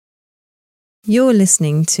You're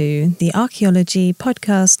listening to the Archaeology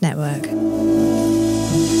Podcast Network.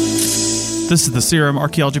 This is the CRM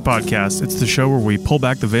Archaeology Podcast. It's the show where we pull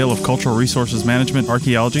back the veil of cultural resources management,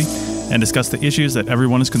 archaeology, and discuss the issues that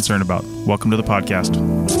everyone is concerned about. Welcome to the podcast.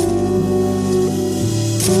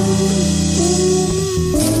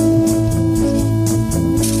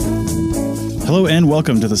 Hello and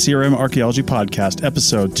welcome to the CRM Archaeology Podcast,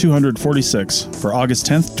 episode 246 for August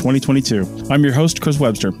 10th, 2022. I'm your host, Chris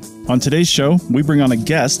Webster. On today's show, we bring on a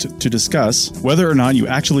guest to discuss whether or not you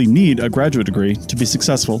actually need a graduate degree to be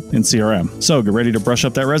successful in CRM. So get ready to brush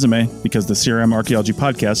up that resume because the CRM Archaeology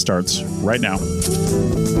Podcast starts right now.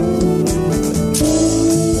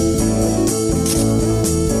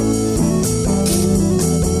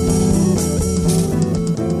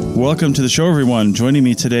 Welcome to the show, everyone. Joining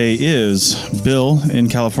me today is Bill in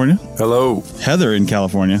California. Hello. Heather in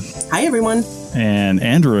California. Hi, everyone. And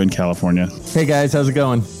Andrew in California. Hey, guys. How's it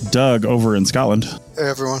going? Doug over in Scotland. Hey,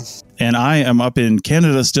 everyone. And I am up in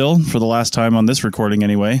Canada still, for the last time on this recording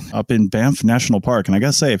anyway, up in Banff National Park. And I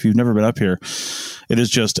gotta say, if you've never been up here, it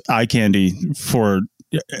is just eye candy for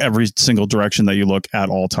every single direction that you look at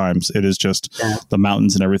all times. It is just, the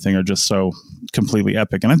mountains and everything are just so completely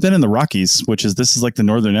epic. And I've been in the Rockies, this is like the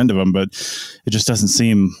northern end of them, but it just doesn't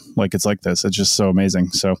seem like it's like this. It's just so amazing.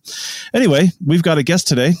 So anyway, we've got a guest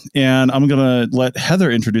today, and I'm going to let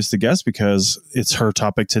Heather introduce the guest because it's her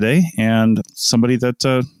topic today and somebody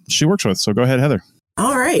that she works with. So go ahead, Heather.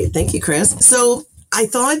 All right. Thank you, Chris. So I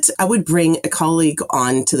thought I would bring a colleague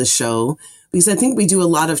on to the show because I think we do a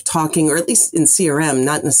lot of talking, or at least in CRM,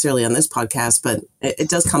 not necessarily on this podcast, but it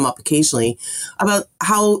does come up occasionally, about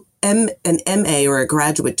how an MA or a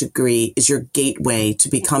graduate degree is your gateway to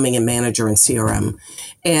becoming a manager in CRM.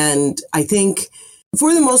 And I think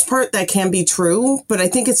for the most part, that can be true, but I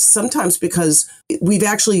think it's sometimes because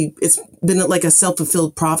it's been like a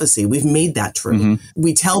self-fulfilled prophecy. We've made that true. Mm-hmm.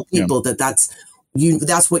 We tell people that that's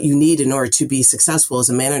what you need in order to be successful as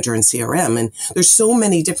a manager in CRM. And there's so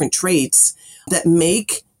many different traits that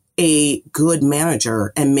make a good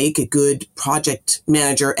manager and make a good project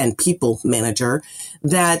manager and people manager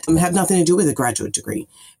that have nothing to do with a graduate degree.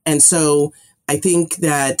 And so I think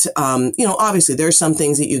that, obviously there are some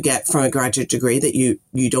things that you get from a graduate degree that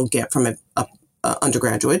you don't get from a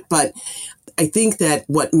undergraduate, but I think that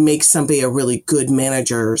what makes somebody a really good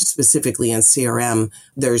manager, specifically in CRM,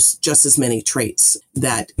 there's just as many traits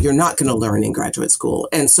that you're not going to learn in graduate school.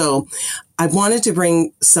 And so I wanted to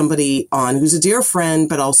bring somebody on who's a dear friend,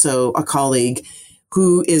 but also a colleague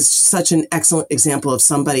who is such an excellent example of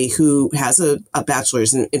somebody who has a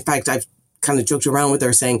bachelor's. And in fact, I've kind of joked around with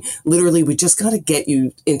her saying, literally, we just got to get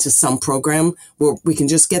you into some program where we can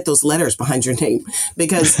just get those letters behind your name,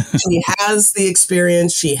 because she has the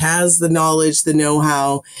experience, she has the knowledge, the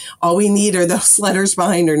know-how. All we need are those letters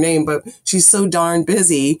behind her name, but she's so darn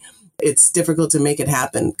busy. It's difficult to make it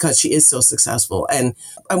happen because she is so successful. And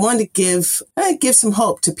I wanted to give some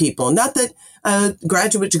hope to people. Not that a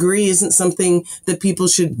graduate degree isn't something that people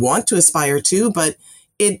should want to aspire to, but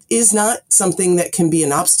it is not something that can be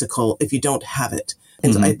an obstacle if you don't have it.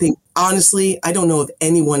 And I think, honestly, I don't know of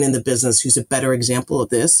anyone in the business who's a better example of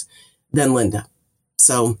this than Linda.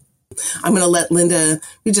 So I'm going to let Linda,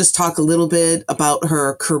 we just talk a little bit about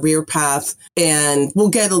her career path, and we'll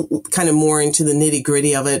get kind of more into the nitty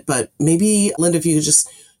gritty of it. But maybe, Linda, if you could just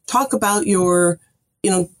talk about your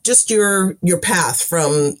path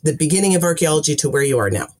from the beginning of archaeology to where you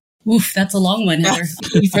are now. Oof, that's a long one, Heather.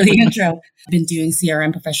 Thank you for the intro. I've been doing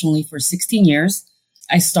CRM professionally for 16 years.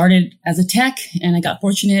 I started as a tech, and I got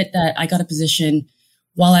fortunate that I got a position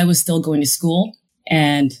while I was still going to school.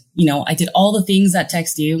 And, I did all the things that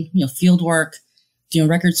techs do, field work, doing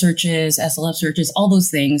record searches, SLF searches, all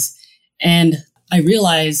those things. And I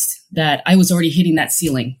realized that I was already hitting that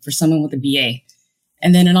ceiling for someone with a BA.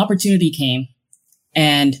 And then an opportunity came,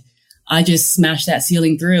 and I just smashed that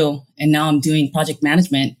ceiling through. And now I'm doing project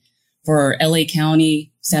management for LA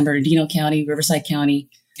County, San Bernardino County, Riverside County,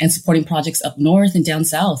 and supporting projects up north and down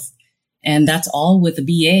south. And that's all with a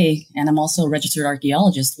BA. And I'm also a registered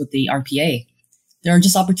archaeologist with the RPA. There are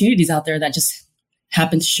just opportunities out there that just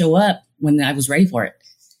happen to show up when I was ready for it.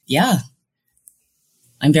 Yeah,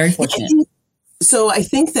 I'm very fortunate. So I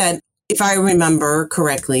think that if I remember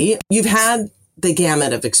correctly, you've had the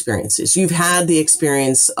gamut of experiences. You've had the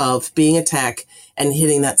experience of being a tech and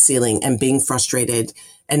hitting that ceiling and being frustrated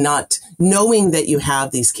and not knowing that you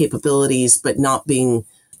have these capabilities, but not being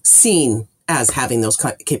seen as having those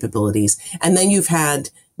capabilities. And then you've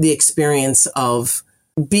had the experience of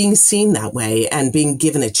being seen that way and being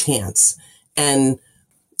given a chance. And,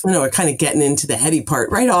 we're kind of getting into the heady part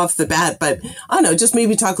right off the bat, but I don't know, just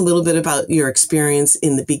maybe talk a little bit about your experience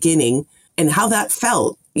in the beginning and how that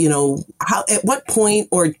felt. At what point,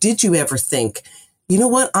 or did you ever think, you know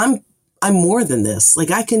what, I'm more than this.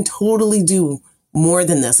 Like, I can totally do more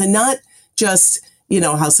than this, and not just,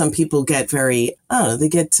 how some people get very, they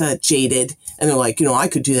get jaded and they're like, I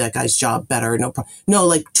could do that guy's job better. No problem. No,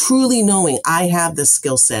 like truly knowing I have this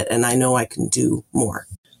skill set and I know I can do more.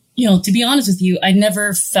 To be honest with you, I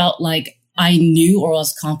never felt like I knew or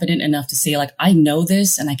was confident enough to say, like, I know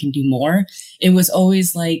this and I can do more. It was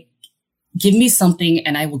always like, give me something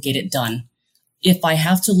and I will get it done. If I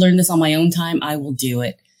have to learn this on my own time, I will do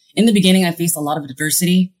it. In the beginning, I faced a lot of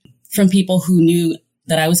adversity from people who knew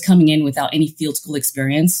that I was coming in without any field school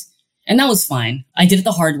experience. And that was fine. I did it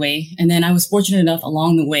the hard way. And then I was fortunate enough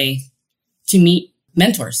along the way to meet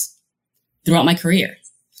mentors throughout my career,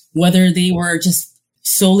 whether they were just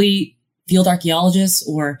solely field archaeologists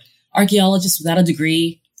or archaeologists without a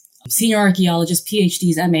degree, senior archaeologists,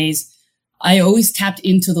 PhDs, MAs. I always tapped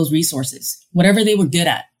into those resources, whatever they were good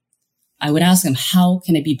at. I would ask them, how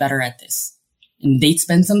can I be better at this? And they'd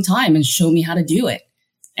spend some time and show me how to do it.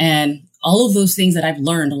 And all of those things that I've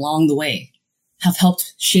learned along the way have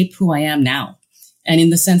helped shape who I am now. And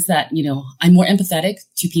in the sense that, I'm more empathetic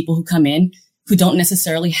to people who come in who don't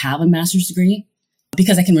necessarily have a master's degree,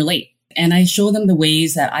 because I can relate. And I show them the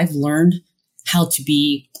ways that I've learned how to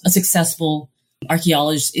be a successful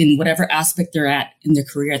archaeologist in whatever aspect they're at in their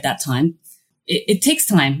career at that time. It takes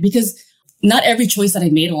time, because not every choice that I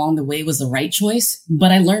made along the way was the right choice,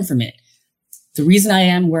 but I learned from it. The reason I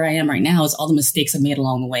am where I am right now is all the mistakes I made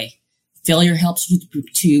along the way. Failure helps you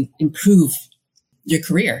to improve your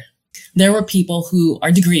career. There were people who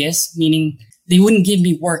are degreeists, meaning they wouldn't give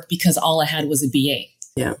me work because all I had was a BA.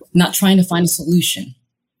 Yeah. Not trying to find a solution.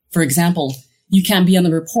 For example, you can't be on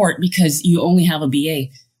the report because you only have a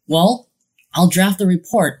BA. Well, I'll draft the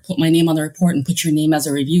report, put my name on the report, and put your name as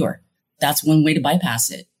a reviewer. That's one way to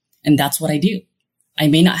bypass it. And that's what I do. I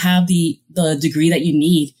may not have the degree that you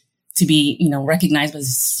need to be, recognized by the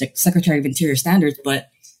Secretary of Interior Standards, but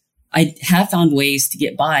I have found ways to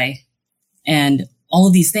get by. And all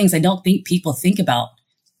of these things I don't think people think about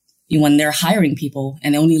when they're hiring people,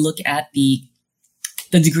 and they only look at the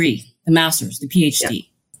degree, the master's, the PhD. Yeah.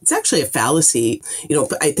 It's actually a fallacy,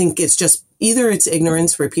 but I think it's just either it's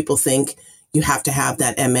ignorance where people think you have to have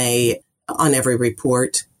that MA on every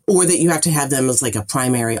report, or that you have to have them as like a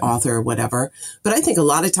primary author or whatever. But I think a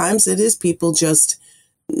lot of times it is people just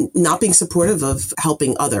not being supportive of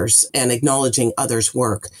helping others and acknowledging others'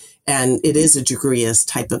 work. And it is a degreeist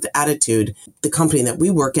type of attitude. The company that we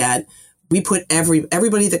work at, we put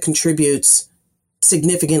everybody that contributes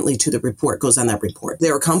significantly to the report goes on that report.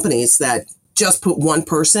 There are companies that just put one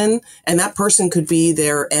person, and that person could be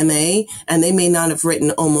their MA, and they may not have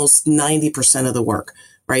written almost 90% of the work,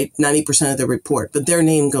 right? 90% of the report, but their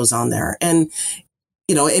name goes on there. And,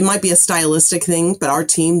 it might be a stylistic thing, but our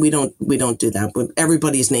team, we don't do that.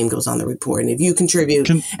 Everybody's name goes on the report. And if you contribute,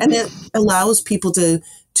 and it allows people to,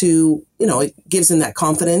 it gives them that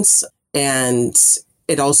confidence, and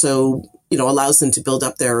it also, allows them to build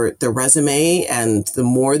up their resume. And the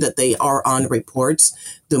more that they are on reports,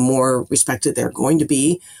 the more respected they're going to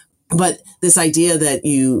be. But this idea that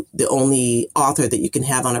the only author that you can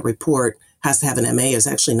have on a report has to have an MA is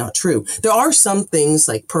actually not true. There are some things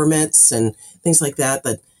like permits and things like that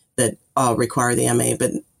require the MA,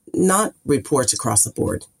 but not reports across the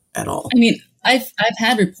board at all. I mean, I've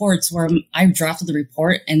had reports where I've drafted the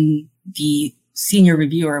report and the senior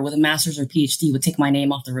reviewer with a master's or PhD would take my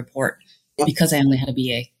name off the report because I only had a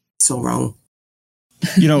BA. So wrong.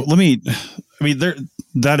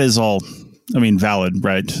 That is all, valid,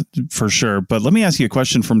 right? For sure. But let me ask you a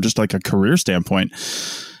question from just like a career standpoint.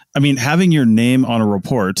 Having your name on a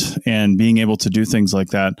report and being able to do things like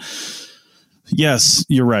that. Yes,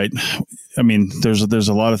 you're right. There's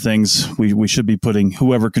a lot of things we should be putting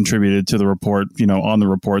whoever contributed to the report, on the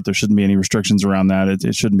report. There shouldn't be any restrictions around that.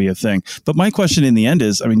 It shouldn't be a thing. But my question in the end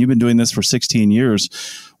is, you've been doing this for 16 years.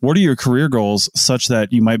 What are your career goals such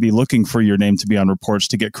that you might be looking for your name to be on reports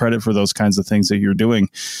to get credit for those kinds of things that you're doing?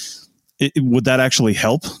 Would that actually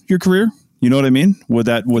help your career? You know what I mean? Would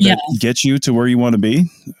that get you to where you want to be?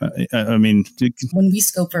 When we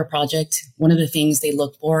scope for a project, one of the things they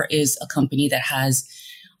look for is a company that has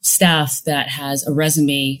staff, that has a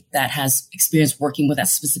resume, that has experience working with that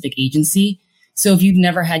specific agency. So if you've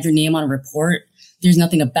never had your name on a report, there's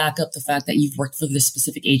nothing to back up the fact that you've worked for this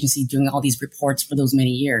specific agency doing all these reports for those many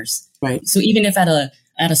years. Right. So even if at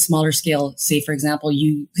a smaller scale, say, for example,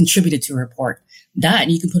 you contributed to a report, that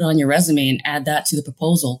you can put it on your resume and add that to the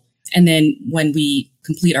proposal. And then when we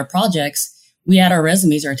complete our projects, we add our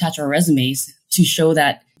resumes or attach our resumes to show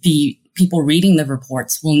that the people reading the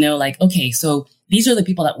reports will know like, okay, so these are the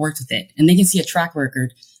people that worked with it. And they can see a track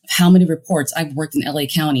record of how many reports I've worked in LA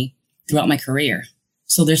County throughout my career.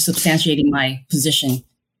 So they're substantiating my position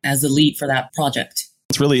as the lead for that project.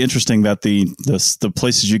 It's really interesting that the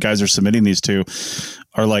places you guys are submitting these to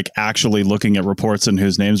are like actually looking at reports and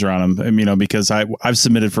whose names are on them. You know, because I've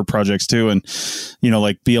submitted for projects too, and you know,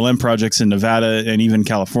 like BLM projects in Nevada and even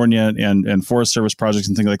California and Forest Service projects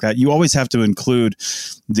and things like that. You always have to include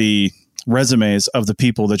the resumes of the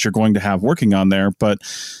people that you're going to have working on there, but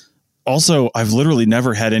also, I've literally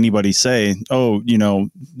never had anybody say, oh, you know,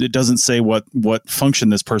 it doesn't say what function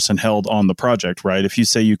this person held on the project, right? If you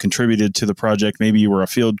say you contributed to the project, maybe you were a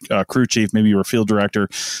field crew chief, maybe you were a field director,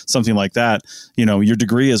 something like that, you know, your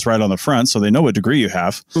degree is right on the front, so they know what degree you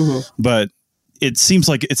have. Mm-hmm. But it seems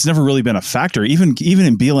like it's never really been a factor, even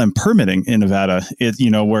in BLM permitting in Nevada, you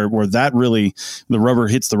know, where that really, the rubber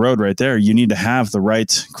hits the road right there. You need to have the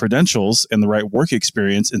right credentials and the right work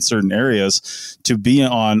experience in certain areas to be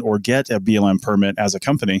on or get a BLM permit as a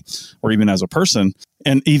company or even as a person.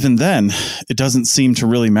 And even then, it doesn't seem to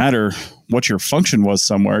really matter what your function was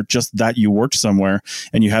somewhere, just that you worked somewhere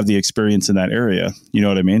and you have the experience in that area. You know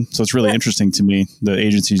what I mean? So it's really interesting to me, the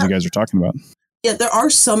agencies you guys are talking about. Yeah, there are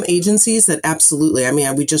some agencies that absolutely, I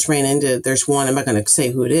mean, we just ran into, there's one, I'm not going to say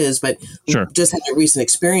who it is, but sure. Just had a recent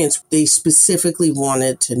experience. They specifically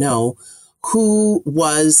wanted to know who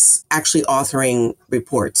was actually authoring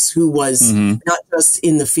reports, who was not just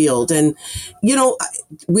in the field. And, you know,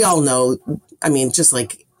 we all know, I mean, just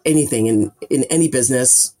like anything in any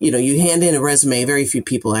business, you know, you hand in a resume, very few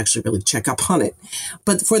people actually really check up on it.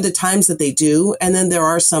 But for the times that they do, and then there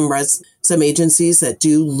are some agencies that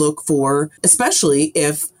do look for, especially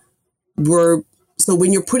if so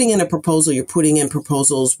when you're putting in a proposal, you're putting in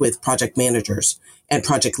proposals with project managers and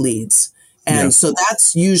project leads. And so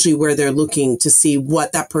that's usually where they're looking to see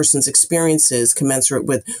what that person's experience is commensurate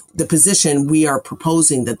with the position we are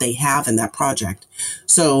proposing that they have in that project.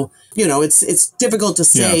 So, you know, it's difficult to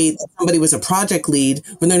say somebody was a project lead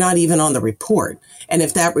when they're not even on the report. And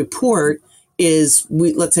if that report is,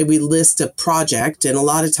 let's say we list a project, and a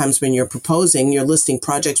lot of times when you're proposing, you're listing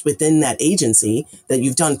projects within that agency that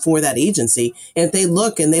you've done for that agency. And if they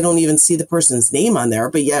look and they don't even see the person's name on there,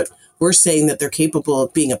 but yet we're saying that they're capable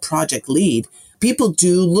of being a project lead, people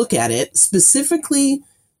do look at it, specifically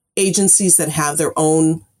agencies that have their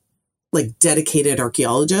own like dedicated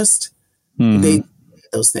archaeologist. They do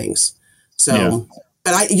those things. So,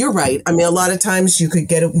 but you're right. I mean, a lot of times you could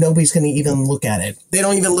get it. Nobody's going to even look at it. They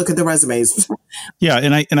don't even look at the resumes. Yeah.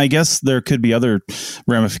 And I guess there could be other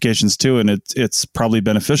ramifications too. And it's probably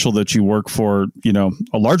beneficial that you work for, you know,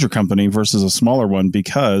 a larger company versus a smaller one,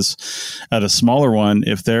 because at a smaller one,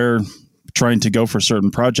 if they're trying to go for certain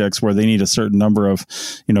projects where they need a certain number of,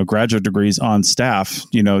 you know, graduate degrees on staff,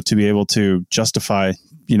 you know, to be able to justify,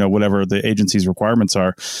 you know, whatever the agency's requirements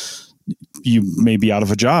are, you may be out of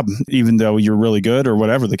a job, even though you're really good or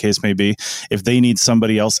whatever the case may be. If they need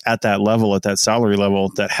somebody else at that level, at that salary level,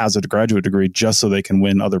 that has a graduate degree just so they can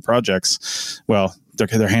win other projects, well,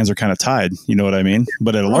 their hands are kind of tied. You know what I mean?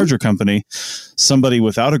 But at a larger company, somebody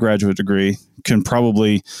without a graduate degree can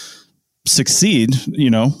probably succeed, you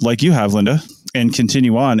know, like you have, Linda, and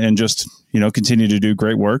continue on and just, you know, continue to do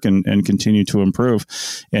great work and continue to improve,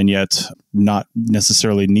 and yet not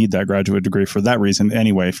necessarily need that graduate degree for that reason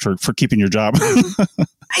anyway, for keeping your job.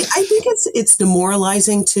 I think it's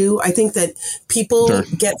demoralizing too. I think that people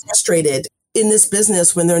get frustrated in this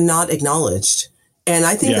business when they're not acknowledged. And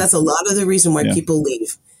I think that's a lot of the reason why people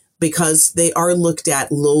leave, because they are looked at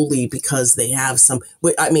lowly because they have some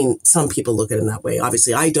people look at it in that way.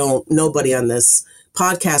 Obviously, I don't, nobody on this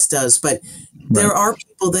podcast does, but there are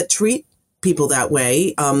people that treat people that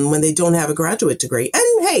way when they don't have a graduate degree.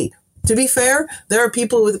 And hey, to be fair, there are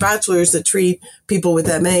people with bachelors that treat people with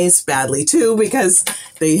MAs badly too, because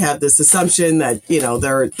they have this assumption that, you know,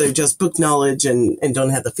 they're just book knowledge and don't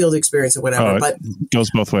have the field experience or whatever. But it goes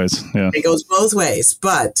both ways. Yeah, it goes both ways.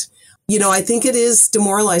 But, you know, I think it is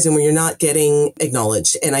demoralizing when you're not getting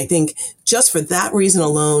acknowledged. And I think just for that reason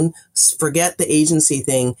alone, forget the agency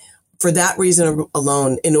thing. For that reason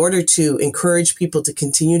alone, in order to encourage people to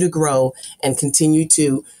continue to grow and continue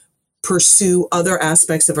to pursue other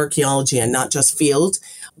aspects of archaeology and not just field,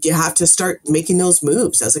 you have to start making those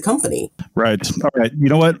moves as a company. Right. All right. You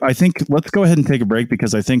know what? I think let's go ahead and take a break,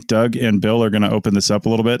 because I think Doug and Bill are going to open this up a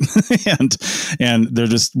little bit and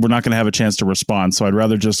we're not going to have a chance to respond. So I'd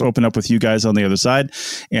rather just open up with you guys on the other side,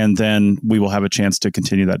 and then we will have a chance to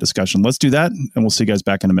continue that discussion. Let's do that, and we'll see you guys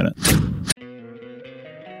back in a minute.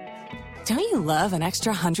 Don't you love an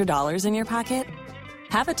extra $100 in your pocket?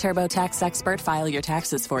 Have a TurboTax expert file your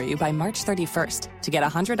taxes for you by March 31st to get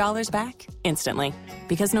 $100 back instantly.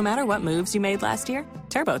 Because no matter what moves you made last year,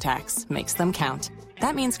 TurboTax makes them count.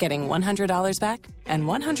 That means getting $100 back and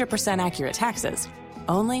 100% accurate taxes,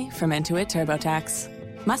 only from Intuit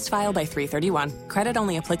TurboTax. Must file by 3/31. Credit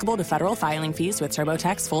only applicable to federal filing fees with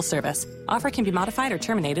TurboTax full service. Offer can be modified or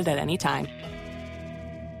terminated at any time.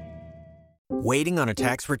 Waiting on a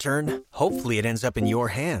tax return? Hopefully it ends up in your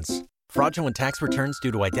hands. Fraudulent tax returns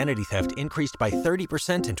due to identity theft increased by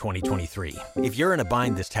 30% in 2023. If you're in a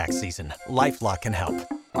bind this tax season, LifeLock can help.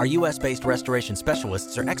 Our U.S.-based restoration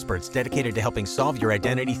specialists are experts dedicated to helping solve your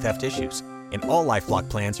identity theft issues. And all LifeLock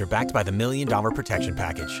plans are backed by the $1 Million Protection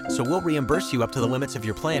Package. So we'll reimburse you up to the limits of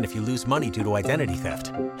your plan if you lose money due to identity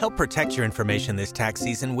theft. Help protect your information this tax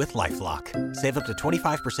season with LifeLock. Save up to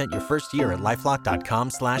 25% your first year at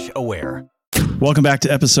LifeLock.com/aware. Welcome back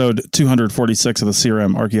to episode 246 of the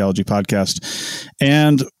CRM Archaeology Podcast.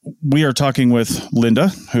 And we are talking with Linda,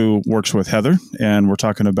 who works with Heather, and we're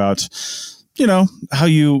talking about, you know, how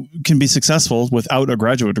you can be successful without a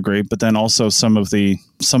graduate degree, but then also some of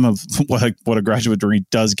what a graduate degree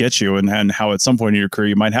does get you, and how at some point in your career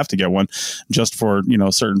you might have to get one just for, you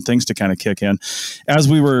know, certain things to kind of kick in. As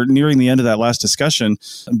we were nearing the end of that last discussion,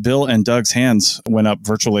 Bill and Doug's hands went up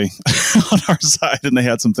virtually on our side, and they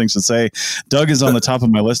had some things to say. Doug is on the top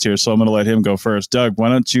of my list here, so I'm going to let him go first. Doug, why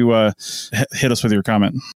don't you hit us with your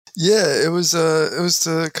comment? Yeah, it was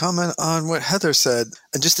to comment on what Heather said,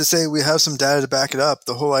 and just to say we have some data to back it up.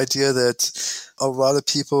 The whole idea that a lot of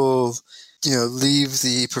people, you know, leave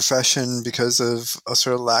the profession because of a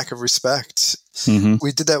sort of lack of respect. Mm-hmm.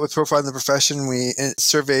 We did that with Profiling the Profession. We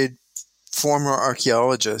surveyed former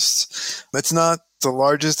archaeologists. It's not the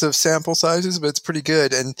largest of sample sizes, but it's pretty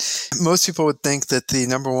good. And most people would think that the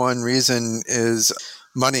number one reason is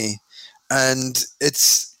money, and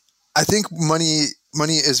I think money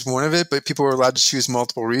is one of it, but people are allowed to choose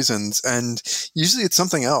multiple reasons. And usually it's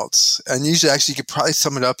something else. And usually actually you could probably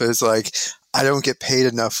sum it up as like, I don't get paid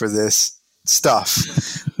enough for this stuff.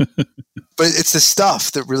 But it's the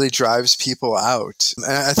stuff that really drives people out. And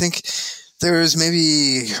I think there was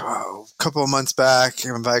maybe a couple of months back,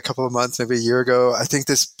 and by a couple of months, maybe a year ago, I think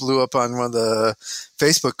this blew up on one of the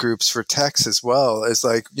Facebook groups for techs as well, as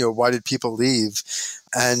like, you know, why did people leave?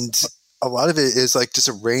 And a lot of it is like just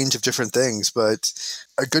a range of different things, but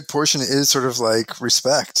a good portion is sort of like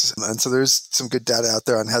respect. And so there's some good data out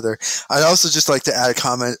there on Heather. I'd also just like to add a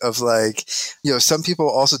comment of like, you know, some people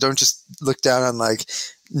also don't just look down on like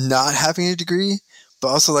not having a degree, but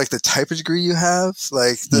also like the type of degree you have,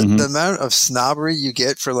 like the amount of snobbery you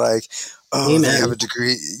get for like, oh, Amen. They have a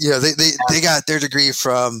degree. You know, they got their degree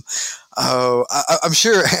from, I'm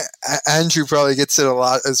sure Andrew probably gets it a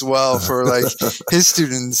lot as well for like his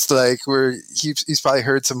students, like where he's probably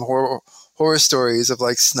heard some horror stories of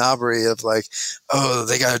like snobbery of like, oh,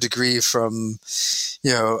 they got a degree from,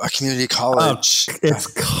 you know, a community college. It's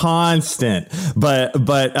constant, but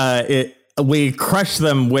we crush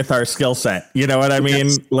them with our skill set. You know what I mean?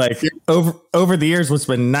 Yes. Like over the years, what's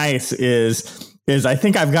been nice is I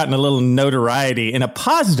think I've gotten a little notoriety in a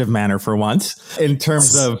positive manner for once in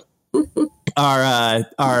terms of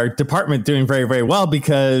our department doing very, very well,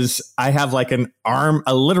 because I have like a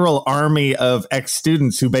literal army of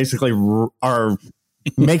ex-students who basically are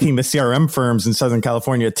making the CRM firms in Southern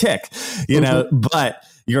California tick, you know, but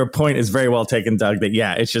your point is very well taken, Doug, that,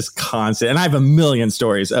 yeah, it's just constant. And I have a million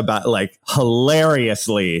stories about like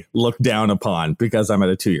hilariously looked down upon because I'm at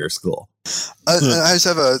a 2-year school. I just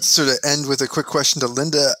have a sort of end with a quick question to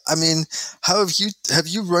Linda. I mean, how have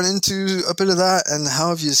you run into a bit of that, and how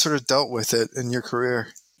have you sort of dealt with it in your career?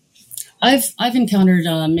 I've encountered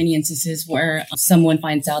many instances where someone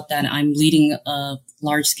finds out that I'm leading a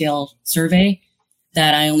large scale survey,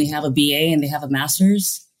 that I only have a BA and they have a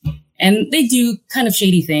master's, and they do kind of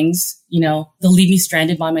shady things. You know, they'll leave me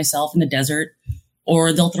stranded by myself in the desert,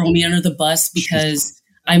 or they'll throw me under the bus because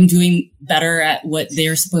I'm doing better at what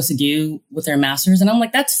they're supposed to do with their masters. And I'm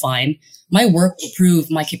like, that's fine. My work will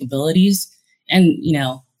prove my capabilities. And, you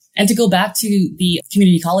know, and to go back to the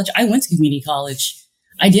community college, I went to community college.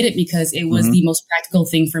 I did it because it was the most practical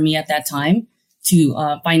thing for me at that time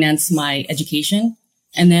to finance my education.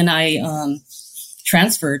 And then I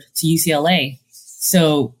transferred to UCLA.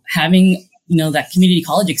 So having, you know, that community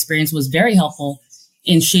college experience was very helpful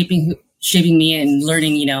in shaping me and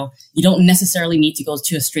learning, you know, you don't necessarily need to go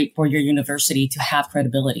to a straight 4-year university to have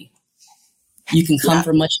credibility. You can come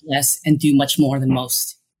from much less and do much more than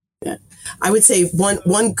most. Yeah. I would say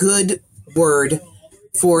one good word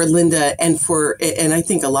for Linda and I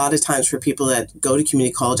think a lot of times for people that go to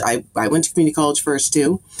community college, I went to community college first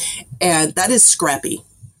too, and that is scrappy.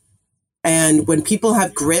 And when people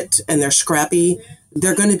have grit and they're scrappy,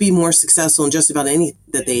 they're going to be more successful in just about any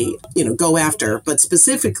that they, go after, but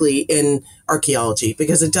specifically in archaeology,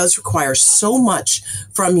 because it does require so much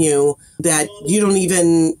from you that you don't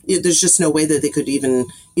even, there's just no way that they could even,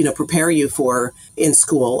 prepare you for in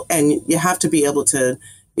school. And you have to be able to,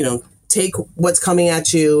 take what's coming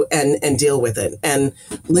at you and deal with it. And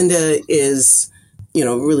Linda is,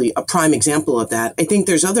 really a prime example of that. I think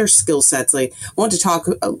there's other skill sets. Like, I want to talk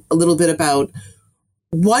a little bit about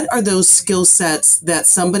what are those skill sets that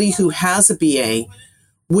somebody who has a BA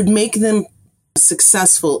would make them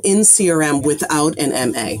successful in CRM without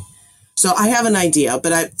an MA. So I have an idea,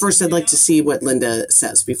 but I'd like to see what Linda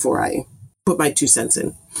says before I put my 2 cents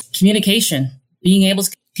in. Communication, being able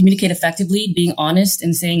to communicate effectively, being honest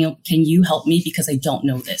and saying, can you help me because I don't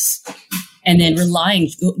know this? And then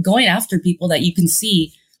going after people that you can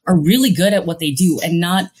see are really good at what they do and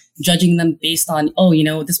not judging them based on,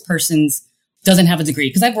 this person's doesn't have a degree.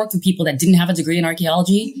 Because I've worked with people that didn't have a degree in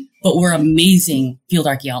archaeology, but were amazing field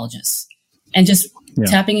archaeologists. And just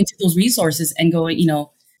tapping into those resources and going,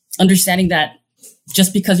 understanding that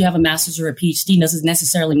just because you have a master's or a PhD doesn't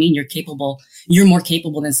necessarily mean you're more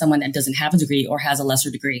capable than someone that doesn't have a degree or has a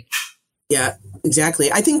lesser degree. Yeah,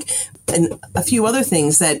 exactly. I think, and a few other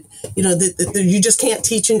things that, that you just can't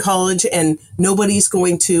teach in college, and nobody's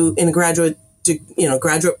going to in a graduate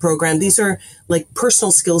program. These are like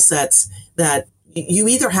personal skill sets that you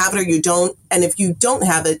either have it or you don't. And if you don't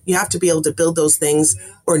have it, you have to be able to build those things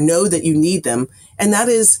or know that you need them. And that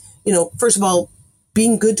is, first of all,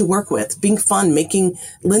 being good to work with, being fun,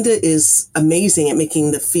 Linda is amazing at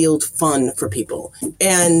making the field fun for people,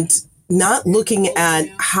 and not looking at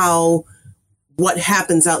what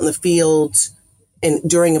happens out in the field and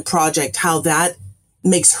during a project, how that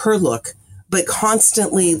makes her look, but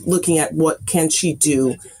constantly looking at what can she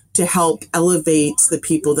do to help elevate the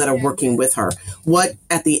people that are working with her. What,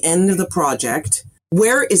 at the end of the project,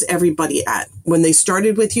 where is everybody at? When they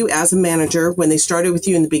started with you as a manager, when they started with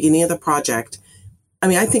you in the beginning of the project,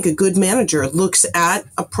 I think a good manager looks at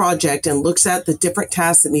a project and looks at the different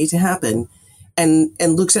tasks that need to happen and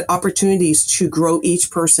looks at opportunities to grow each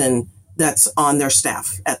person that's on their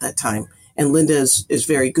staff at that time. And Linda is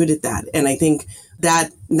very good at that. And I think that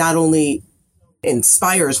not only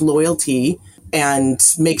inspires loyalty and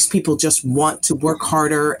makes people just want to work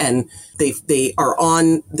harder, and they are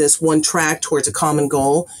on this one track towards a common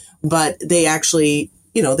goal, but they actually,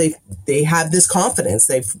 they have this confidence.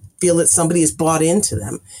 They feel that somebody has bought into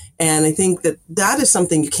them. And I think that is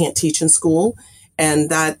something you can't teach in school. And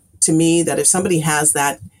that, to me, that if somebody has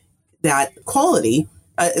that quality,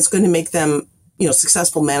 it's going to make them,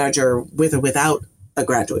 successful manager with or without a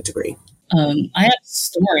graduate degree. I have a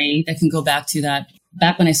story that can go back to that.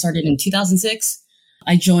 Back when I started in 2006,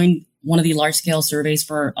 I joined one of the large scale surveys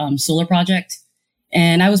for solar project.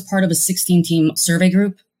 And I was part of a 16-team survey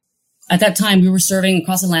group. At that time, we were surveying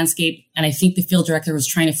across the landscape, and I think the field director was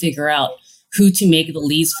trying to figure out who to make the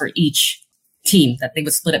leads for each team that they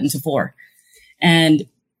would split up into 4. And,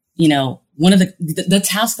 one of the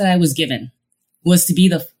tasks that I was given was to be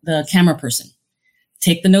the camera person,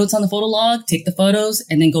 take the notes on the photo log, take the photos,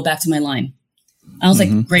 and then go back to my line. I was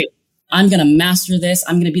like, great, I'm going to master this.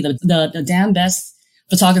 I'm going to be the damn best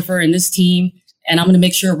photographer in this team, and I'm going to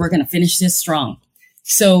make sure we're going to finish this strong.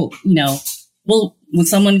 So, when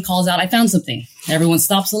someone calls out, I found something, everyone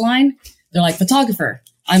stops the line. They're like, photographer,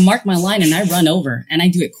 I mark my line and I run over, and I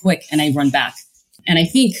do it quick and I run back. And I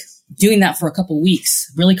think doing that for a couple of weeks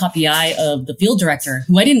really caught the eye of the field director,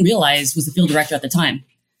 who I didn't realize was the field director at the time.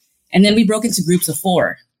 And then we broke into groups of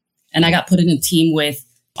 4, and I got put in a team with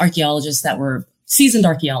archaeologists that were seasoned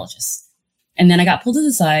archaeologists. And then I got pulled to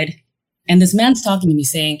the side, and this man's talking to me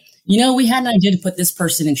saying, we had an idea to put this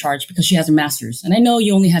person in charge because she has a master's. And I know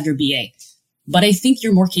you only have your BA, but I think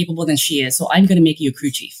you're more capable than she is. So I'm going to make you a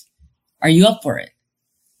crew chief. Are you up for it?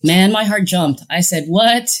 Man, my heart jumped. I said,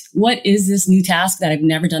 what is this new task that I've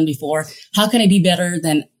never done before? How can I be better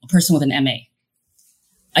than a person with an MA?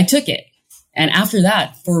 I took it. And after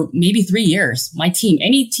that, for maybe 3 years, my team,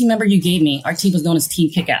 any team member you gave me, our team was known as Team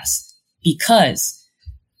Kickass, because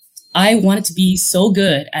I wanted to be so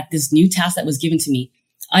good at this new task that was given to me.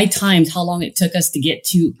 I timed how long it took us to get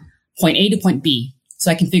to point A to point B, so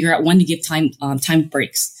I can figure out when to give time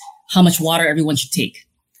breaks, how much water everyone should take.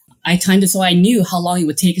 I timed it so I knew how long it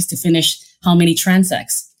would take us to finish how many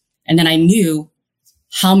transects. And then I knew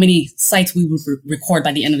how many sites we would record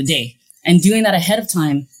by the end of the day. And doing that ahead of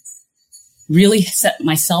time really set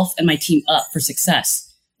myself and my team up for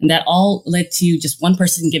success. And that all led to just one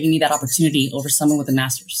person giving me that opportunity over someone with a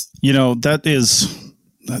master's. That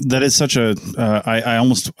is such a, I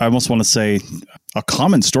almost want to say a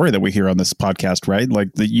common story that we hear on this podcast, right?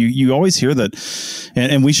 Like that you always hear that,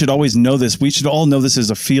 and we should always know this. We should all know this as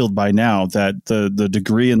a field by now, that the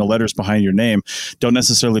degree and the letters behind your name don't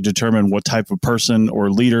necessarily determine what type of person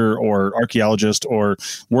or leader or archaeologist or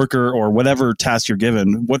worker or whatever task you're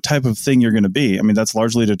given, what type of thing you're going to be. I mean, that's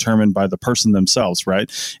largely determined by the person themselves,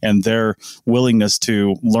 right? And their willingness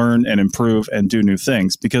to learn and improve and do new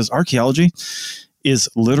things, because archaeology is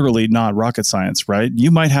literally not rocket science, right?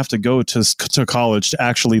 You might have to go to college to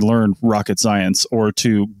actually learn rocket science, or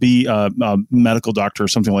to be a medical doctor or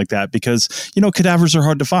something like that, because, cadavers are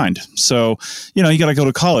hard to find. So, you got to go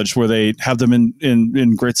to college where they have them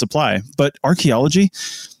in great supply. But archaeology,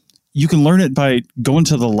 you can learn it by going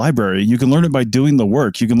to the library. You can learn it by doing the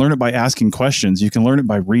work. You can learn it by asking questions. You can learn it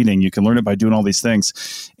by reading. You can learn it by doing all these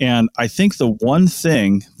things. And I think the one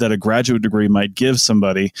thing that a graduate degree might give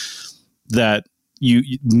somebody that you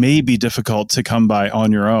may be difficult to come by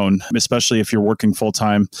on your own, especially if you're working full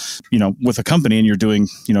time, with a company and you're doing,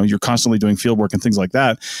 you're constantly doing field work and things like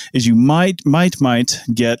that, is you might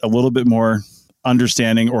get a little bit more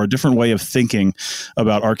understanding or a different way of thinking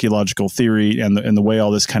about archaeological theory and the way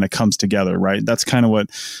all this kind of comes together, right? That's kind of what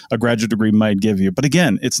a graduate degree might give you. But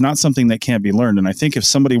again, it's not something that can't be learned. And I think if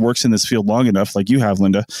somebody works in this field long enough, like you have,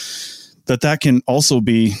 Linda, that can also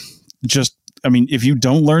be just, if you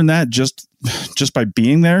don't learn that just by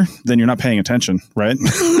being there, then you're not paying attention, right?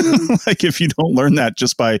 Like if you don't learn that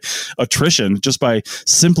just by attrition, just by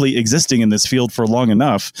simply existing in this field for long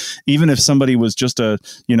enough, even if somebody was just a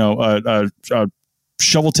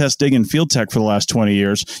shovel test digging field tech for the last 20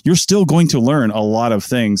 years, you're still going to learn a lot of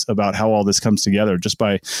things about how all this comes together just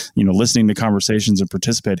by, listening to conversations and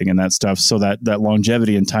participating in that stuff. So that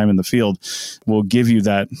longevity and time in the field will give you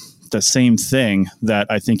the same thing that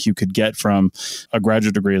I think you could get from a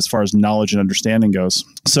graduate degree as far as knowledge and understanding goes.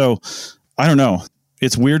 So I don't know.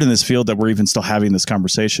 It's weird in this field that we're even still having this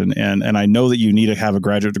conversation. And I know that you need to have a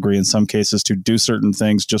graduate degree in some cases to do certain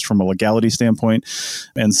things just from a legality standpoint,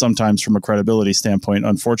 and sometimes from a credibility standpoint,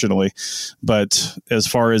 unfortunately. But as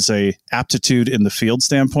far as a aptitude in the field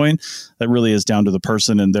standpoint, that really is down to the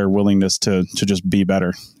person and their willingness to just be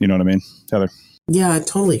better. You know what I mean, Heather? Yeah, I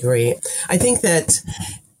totally agree. I think that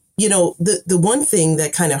the one thing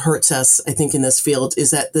that kind of hurts us, I think, in this field is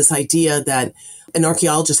that this idea that an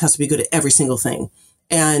archaeologist has to be good at every single thing.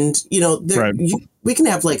 And, right. We can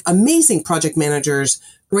have like amazing project managers,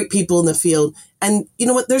 great people in the field. And you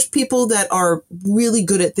know what? There's people that are really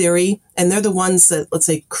good at theory, and they're the ones that, let's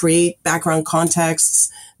say, create background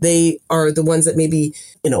contexts. They are the ones that maybe,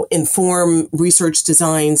 inform research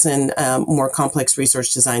designs and more complex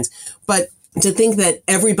research designs. But to think that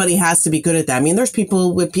everybody has to be good at that. There's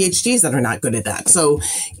people with PhDs that are not good at that. So,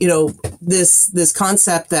 this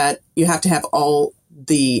concept that you have to have all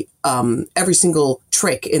the every single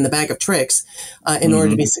trick in the bag of tricks in order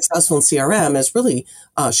to be successful in CRM is really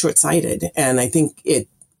short-sighted, and I think it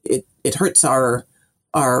hurts our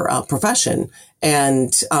profession.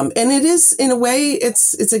 And it is, in a way,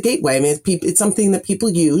 it's a gateway. It's something that people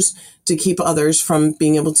use to keep others from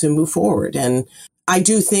being able to move forward. And I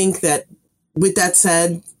do think that, with that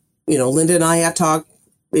said, Linda and I have talked.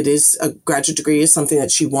 It is a graduate degree is something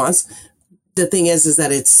that she wants. The thing is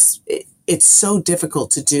that it's so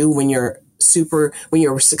difficult to do when you're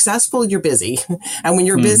successful, you're busy. And when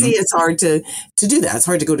you're busy, it's hard to do that. It's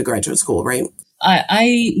hard to go to graduate school, right?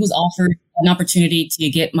 I was offered an opportunity to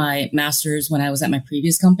get my master's when I was at my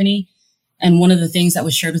previous company. And one of the things that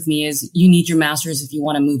was shared with me is you need your master's if you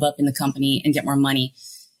want to move up in the company and get more money.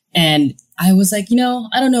 And I was like,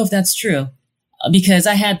 I don't know if that's true. Because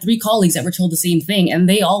I had 3 colleagues that were told the same thing, and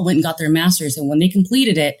they all went and got their master's. And when they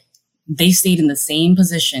completed it, they stayed in the same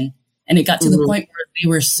position. And it got to the point where they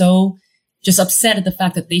were so just upset at the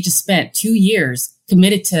fact that they just spent 2 years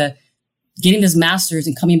committed to getting this master's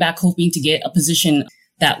and coming back hoping to get a position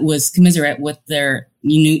that was commensurate with their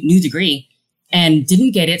new degree, and didn't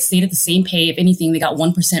get it, stayed at the same pay. If anything, they got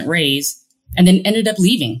 1% raise, and then ended up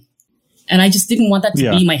leaving. And I just didn't want that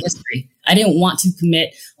to be my history. I didn't want to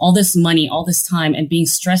commit all this money, all this time, and being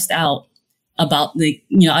stressed out about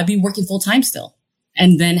I'd be working full time still.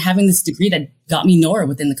 And then having this degree that got me nowhere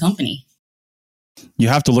within the company. You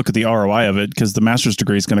have to look at the ROI of it, because the master's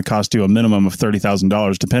degree is going to cost you a minimum of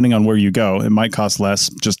 $30,000, depending on where you go. It might cost less,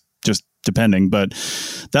 just depending. But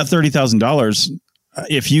that $30,000,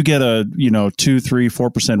 if you get a 2, 3,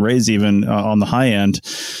 4% raise even on the high end,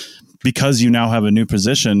 because you now have a new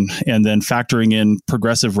position, and then factoring in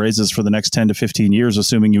progressive raises for the next 10 to 15 years,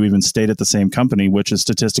 assuming you even stayed at the same company, which is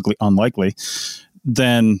statistically unlikely,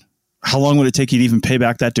 then how long would it take you to even pay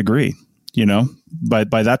back that degree?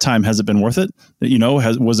 by that time, has it been worth it?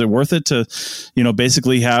 Was it worth it to,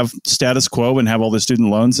 basically have status quo and have all the student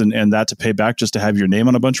loans and that to pay back just to have your name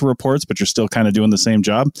on a bunch of reports, but you're still kind of doing the same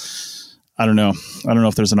job? I don't know. I don't know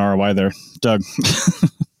if there's an ROI there. Doug.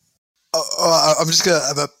 I'm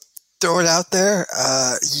gonna throw it out there.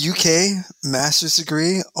 UK master's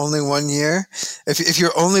degree, only 1 year. If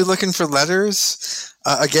you're only looking for letters,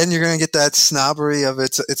 again, you're going to get that snobbery of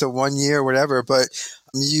it's a 1 year or whatever, but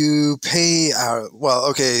you pay a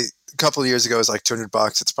couple of years ago it was like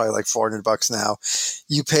 $200. It's probably like $400 now.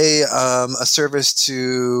 You pay a service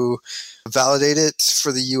to validate it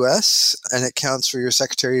for the US, and it counts for your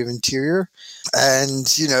Secretary of Interior.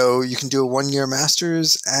 And, you can do a 1 year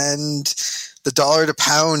master's, and the dollar to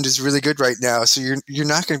pound is really good right now. So you're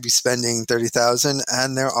not going to be spending $30,000,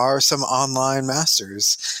 and there are some online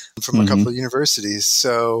masters from a couple of universities.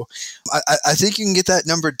 So I think you can get that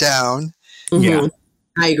number down. Mm-hmm. Yeah,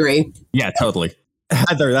 I agree. Yeah, totally.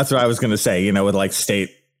 Heather, that's what I was going to say. With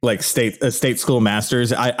state school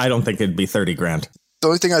masters, I don't think it'd be $30,000. The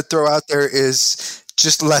only thing I'd throw out there is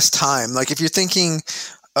just less time. Like if you're thinking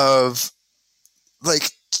of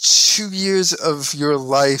like 2 years of your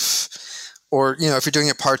life, or, if you're doing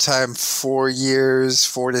it part-time, 4 years,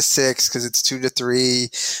 4 to 6, because it's 2 to 3.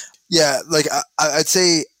 Yeah, like I'd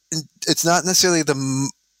say it's not necessarily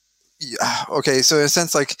okay. So in a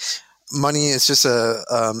sense, like money is just a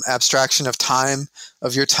abstraction of time,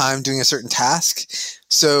 of your time doing a certain task.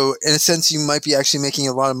 So in a sense, you might be actually making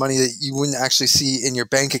a lot of money that you wouldn't actually see in your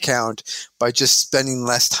bank account by just spending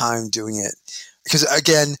less time doing it. Because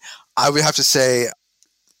again, I would have to say,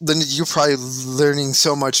 Linda, you're probably learning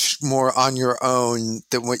so much more on your own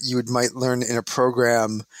than what you might learn in a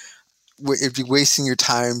program. It'd be wasting your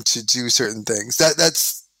time to do certain things.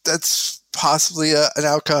 That's possibly an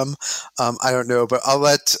outcome. I don't know, but I'll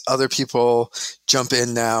let other people jump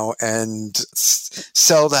in now and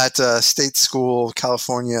sell that state school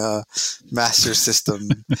California master system,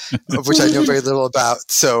 of which I know very little about.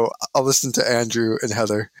 So I'll listen to Andrew and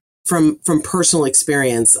Heather. From personal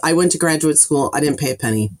experience, I went to graduate school. I didn't pay a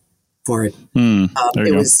penny for it.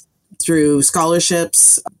 It was through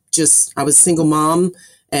scholarships. I was a single mom,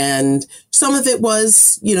 and some of it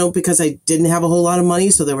was, because I didn't have a whole lot of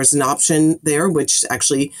money. So there was an option there, which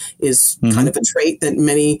actually is kind of a trait that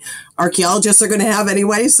many archaeologists are going to have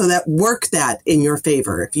anyway. So that work that in your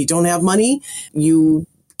favor. If you don't have money, you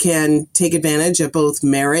can take advantage of both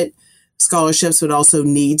merit scholarships, but also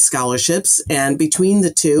need scholarships. And between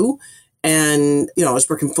the two, and, I was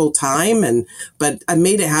working full time but I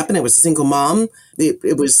made it happen. I was a single mom.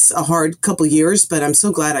 It was a hard couple of years, but I'm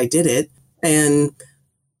so glad I did it. And,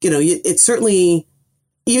 it's certainly,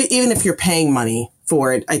 even if you're paying money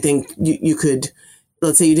for it, I think you could,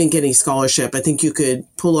 let's say you didn't get any scholarship. I think you could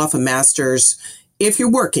pull off a master's if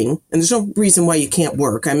you're working, and there's no reason why you can't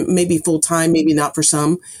work. Maybe full time, maybe not for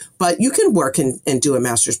some, but you can work and do a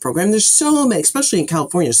master's program. There's so many, especially in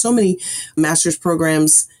California, so many master's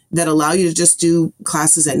programs that allow you to just do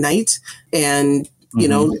classes at night and,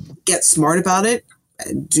 get smart about it,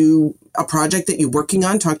 do a project that you're working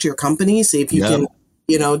on, talk to your company, see if you can,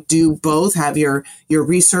 do both, have your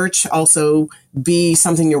research also be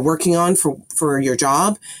something you're working on for your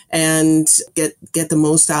job, and get the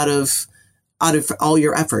most out of all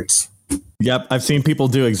your efforts. Yep. I've seen people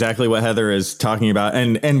do exactly what Heather is talking about.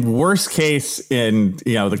 And worst case in,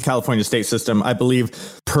 the California state system, I believe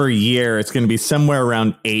per year, it's going to be somewhere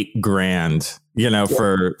around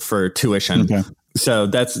 $8,000, for tuition. Okay. So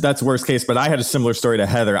that's worst case. But I had a similar story to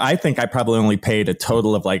Heather. I think I probably only paid a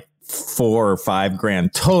total of like $4,000 or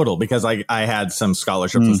 $5,000 total, because I had some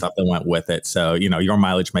scholarships and stuff that went with it. So, your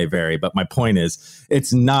mileage may vary, but my point is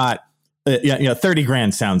it's not,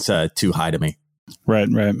 $30,000 sounds too high to me. Right.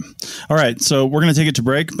 All right. So we're going to take it to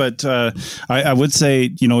break. But I would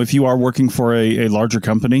say, if you are working for a larger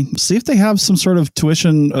company, see if they have some sort of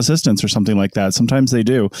tuition assistance or something like that. Sometimes they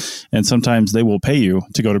do. And sometimes they will pay you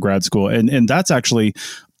to go to grad school. And that's actually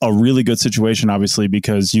a really good situation, obviously,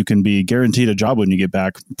 because you can be guaranteed a job when you get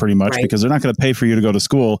back, pretty much, right? Because they're not going to pay for you to go to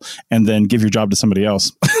school and then give your job to somebody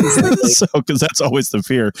else. Exactly. So, because that's always the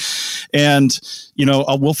fear. And,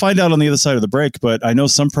 we'll find out on the other side of the break, but I know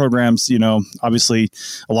some programs, obviously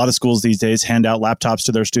a lot of schools these days hand out laptops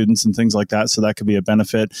to their students and things like that. So that could be a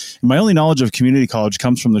benefit. And my only knowledge of community college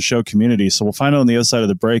comes from the show Community. So we'll find out on the other side of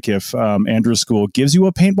the break if Andrew's school gives you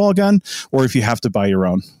a paintball gun or if you have to buy your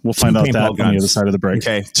own. We'll find out that on the other side of the break.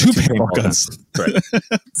 Okay. Two paintball guns. Right.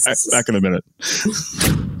 Back in a minute.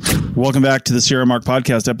 Welcome back to the Sierra Mark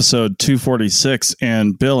Podcast, episode 246.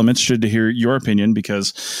 And Bill, I'm interested to hear your opinion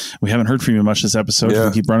because we haven't heard from you much this episode. Yeah.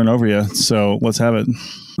 We keep running over you. So let's have it.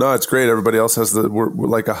 No, it's great. Everybody else has we're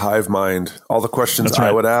like a hive mind. All the questions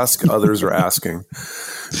I would ask, others are asking.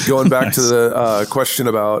 Going back to the question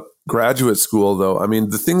about graduate school, though, I mean,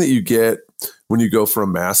 the thing that you get when you go for a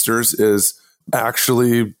master's is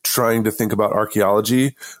actually trying to think about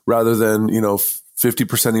archaeology rather than,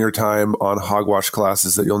 50% of your time on hogwash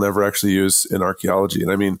classes that you'll never actually use in archaeology.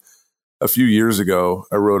 And I mean, a few years ago,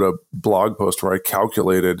 I wrote a blog post where I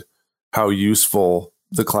calculated how useful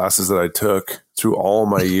the classes that I took through all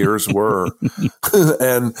my years were.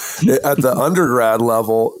 And at the undergrad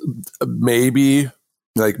level, maybe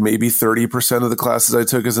 30% of the classes I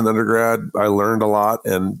took as an undergrad, I learned a lot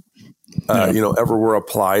and ever were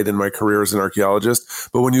applied in my career as an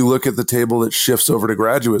archaeologist. But when you look at the table that shifts over to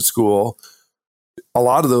graduate school, a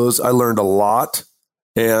lot of those I learned a lot,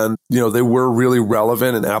 and they were really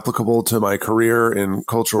relevant and applicable to my career in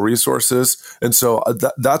cultural resources. And so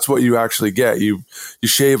that's what you actually get. You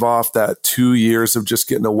shave off that 2 years of just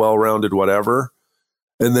getting a well-rounded whatever,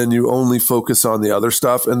 and then you only focus on the other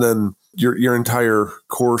stuff, and then your entire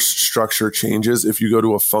course structure changes if you go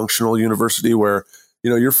to a functional university where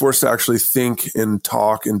you're forced to actually think and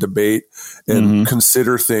talk and debate and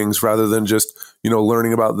consider things rather than just,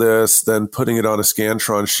 learning about this, then putting it on a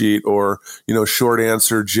Scantron sheet or, short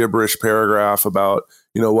answer gibberish paragraph about,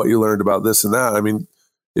 what you learned about this and that. I mean,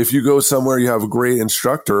 if you go somewhere you have a great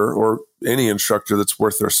instructor or any instructor that's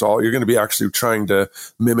worth their salt, you're going to be actually trying to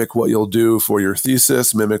mimic what you'll do for your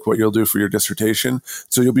thesis, mimic what you'll do for your dissertation.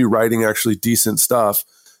 So you'll be writing actually decent stuff.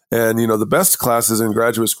 And, the best classes in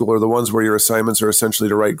graduate school are the ones where your assignments are essentially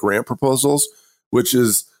to write grant proposals, which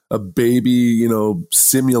is a baby,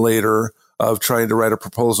 simulator of trying to write a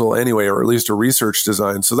proposal anyway, or at least a research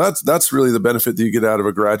design. So that's really the benefit that you get out of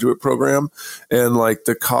a graduate program. And like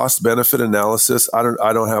the cost benefit analysis, I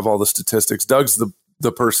don't have all the statistics. Doug's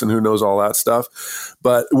the person who knows all that stuff.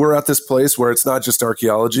 But we're at this place where it's not just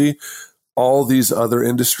archaeology. All these other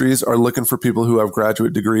industries are looking for people who have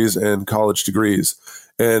graduate degrees and college degrees.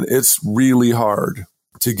 And it's really hard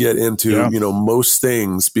to get into, most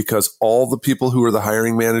things because all the people who are the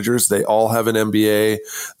hiring managers, they all have an MBA,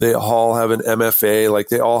 they all have an MFA, like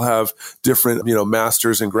they all have different,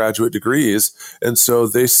 master's and graduate degrees. And so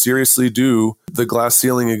they seriously do. The glass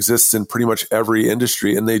ceiling exists in pretty much every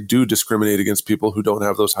industry, and they do discriminate against people who don't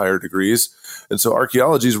have those higher degrees. And so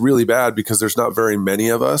archaeology is really bad because there's not very many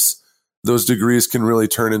of us. Those degrees can really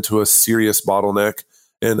turn into a serious bottleneck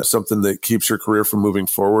and something that keeps your career from moving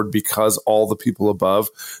forward because all the people above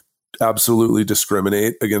absolutely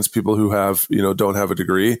discriminate against people who have, don't have a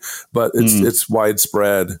degree, but it's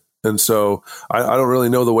widespread. And so I don't really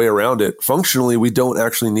know the way around it. Functionally, we don't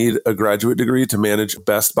actually need a graduate degree to manage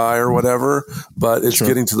Best Buy or whatever, but it's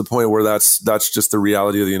getting to the point where that's just the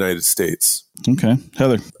reality of the United States. Okay.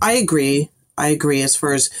 Heather. I agree as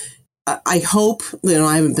far as I hope,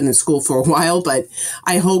 I haven't been in school for a while, but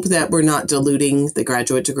I hope that we're not diluting the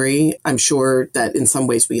graduate degree. I'm sure that in some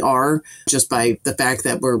ways we are, just by the fact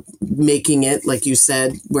that we're making it, like you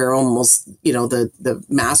said, we're almost, the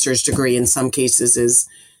master's degree in some cases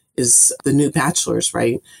is the new bachelor's,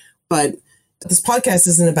 right? But this podcast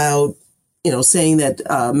isn't about, saying that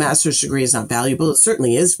a master's degree is not valuable. It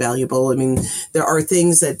certainly is valuable. I mean, there are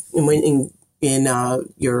things that in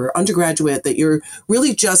your undergraduate that you're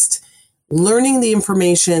really just learning the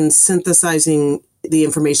information, synthesizing the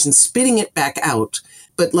information, spitting it back out.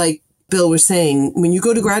 But like Bill was saying, when you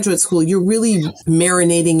go to graduate school, you're really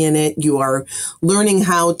marinating in it. You are learning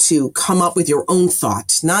how to come up with your own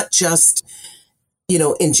thought, not just,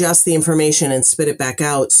 ingest the information and spit it back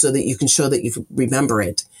out so that you can show that you remember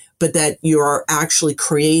it, but that you're actually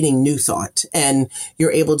creating new thought and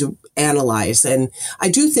you're able to analyze. And I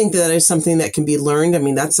do think that is something that can be learned. I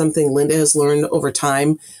mean, that's something Linda has learned over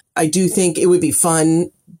time. I do think it would be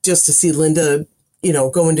fun just to see Linda,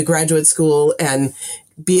 go into graduate school and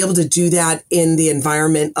be able to do that in the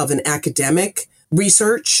environment of an academic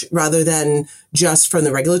research rather than just from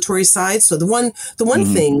the regulatory side. So the one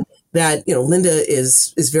thing that, Linda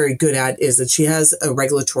is very good at is that she has a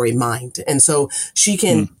regulatory mind. And so she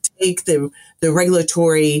can take the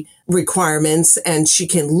regulatory requirements and she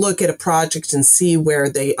can look at a project and see where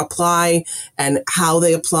they apply and how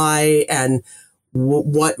they apply and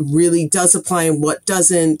what really does apply and what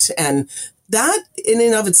doesn't. And that in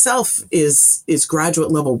and of itself is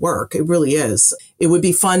graduate level work. It really is. It would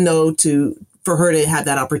be fun though for her to have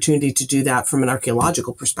that opportunity to do that from an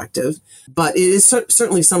archaeological perspective. But it is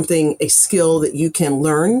certainly a skill that you can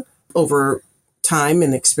learn over time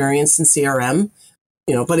and experience in CRM,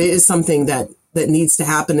 but it is something that that needs to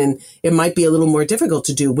happen. And it might be a little more difficult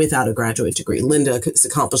to do without a graduate degree. Linda has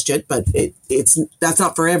accomplished it, but that's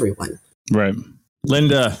not for everyone. Right.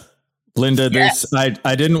 Linda, yes.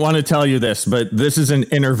 I didn't want to tell you this, but this is an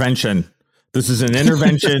intervention. This is an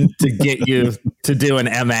intervention to get you to do an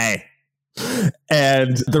MA.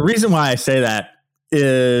 And the reason why I say that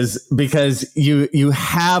is because you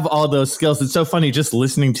have all those skills. It's so funny just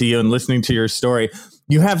listening to you and listening to your story.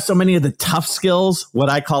 You have so many of the tough skills, what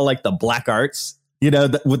I call like the black arts,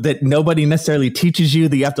 that nobody necessarily teaches you,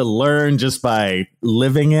 that you have to learn just by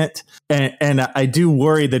living it. And I do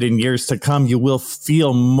worry that in years to come, you will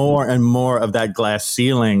feel more and more of that glass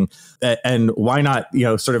ceiling. And why not,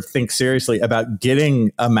 sort of think seriously about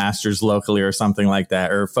getting a master's locally or something like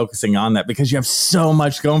that, or focusing on that, because you have so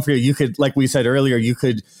much going for you. You could, like we said earlier, you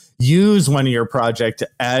could use one of your projects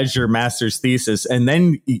as your master's thesis, and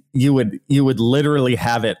then you would literally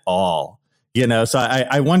have it all. So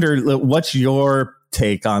I wonder, what's your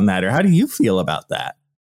take on that, or how do you feel about that?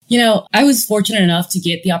 I was fortunate enough to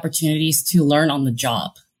get the opportunities to learn on the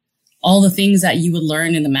job. All the things that you would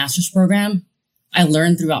learn in the master's program, I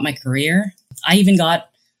learned throughout my career. I even got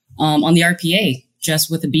on the RPA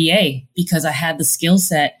just with a BA because I had the skill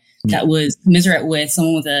set that was commensurate with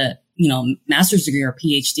someone with a master's degree or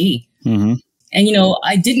PhD. Mm-hmm. And,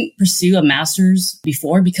 I didn't pursue a master's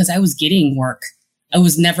before because I was getting work. I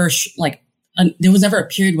was never there was never a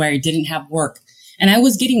period where I didn't have work, and I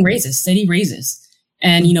was getting raises, steady raises.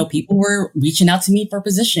 And, people were reaching out to me for a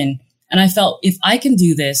position. And I felt if I can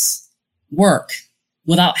do this work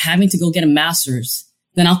without having to go get a master's,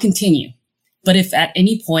 then I'll continue. But if at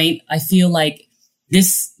any point I feel like the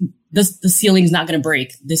ceiling is not going to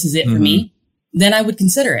break, this is it for me, then I would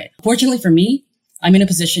consider it. Fortunately for me, I'm in a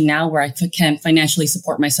position now where I can financially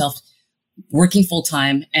support myself working full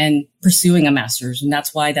time and pursuing a master's. And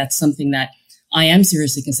that's why that's something that I am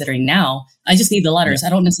seriously considering now. I just need the letters. I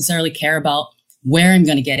don't necessarily care about where I'm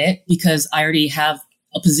going to get it because I already have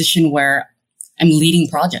a position where I'm leading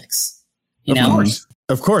projects.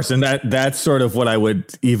 Of course. And that's sort of what I would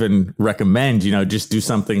even recommend, just do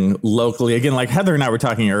something locally. Again, like Heather and I were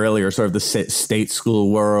talking earlier, sort of the state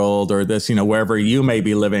school world or this, wherever you may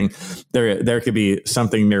be living, there could be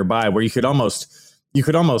something nearby where you could almost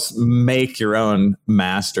make your own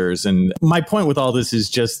master's. And my point with all this is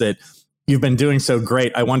just that you've been doing so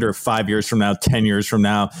great. I wonder if 5 years from now, 10 years from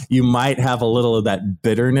now, you might have a little of that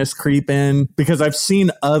bitterness creep in, because I've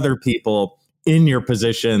seen other people in your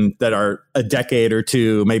position that are a decade or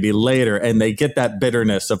two, maybe later, and they get that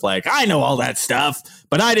bitterness of like, I know all that stuff,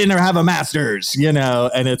 but I didn't have a master's,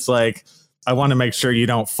 and it's like, I want to make sure you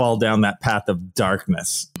don't fall down that path of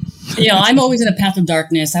darkness. I'm always in a path of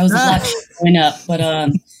darkness. I was a black sheep growing up, but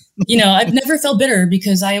I've never felt bitter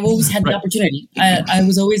because I always had the opportunity. I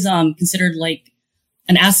was always considered like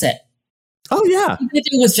an asset. Oh, yeah. Even if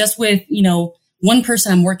it was just with, one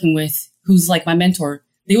person I'm working with who's like my mentor,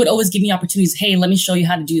 they would always give me opportunities. Hey, let me show you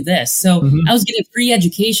how to do this. So I was getting free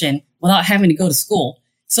education without having to go to school.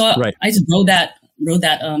 So I just rode that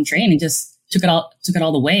train and just took it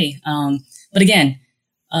all the way. But again,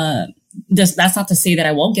 that's not to say that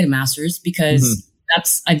I won't get a master's because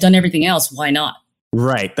I've done everything else. Why not?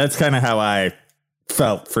 Right. That's kind of how I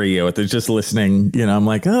felt for you with it, just listening. I'm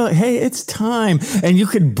like, oh, hey, it's time. And you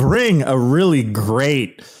could bring a really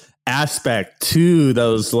great aspect to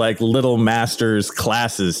those like little master's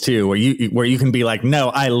classes too, where you can be like, no,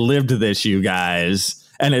 I lived this, you guys,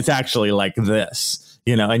 and it's actually like this,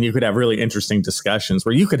 and you could have really interesting discussions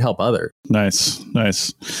where you could help others. Nice.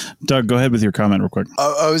 Doug, go ahead with your comment real quick.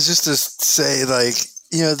 I was just to say, like,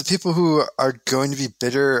 the people who are going to be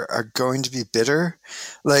bitter are going to be bitter.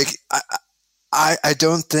 Like, I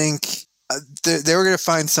don't think they were going to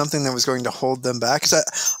find something that was going to hold them back.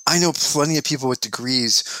 Because I know plenty of people with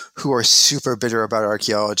degrees who are super bitter about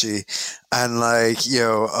archaeology and like,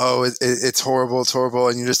 it's horrible.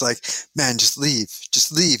 And you're just like, man, just leave.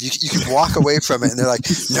 You can walk away from it. And they're like,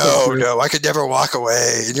 no, I could never walk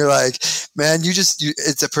away. And you're like, man,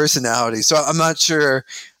 it's a personality. So I'm not sure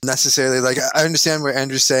necessarily, like, I understand what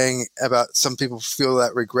Andrew's saying about some people feel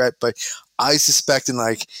that regret, but I suspect in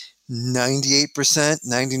like 98%,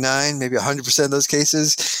 99, maybe 100% of those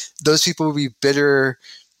cases, those people will be bitter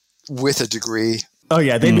with a degree. Oh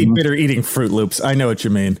yeah, they'd be bitter eating Fruit Loops. I know what you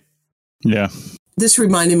mean. Yeah. This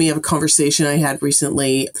reminded me of a conversation I had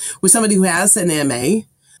recently with somebody who has an MA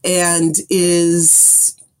and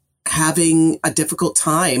is having a difficult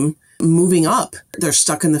time moving up. They're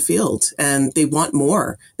stuck in the field and they want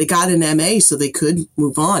more. They got an MA so they could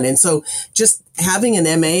move on. And so just having an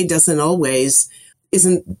MA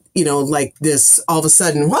isn't, like this all of a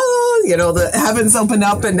sudden, well, the heavens open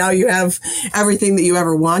up and now you have everything that you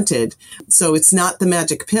ever wanted. So it's not the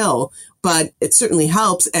magic pill, but it certainly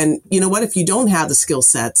helps. And you know what? If you don't have the skill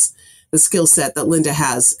set that Linda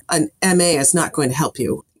has, an MA is not going to help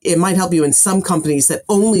you. It might help you in some companies that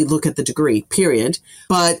only look at the degree, period.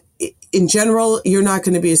 But in general, you're not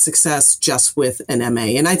going to be a success just with an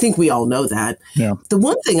MA. And I think we all know that. Yeah. The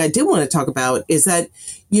one thing I did want to talk about is that,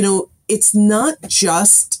 it's not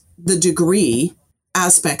just the degree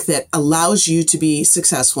aspect that allows you to be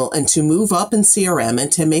successful and to move up in CRM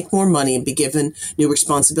and to make more money and be given new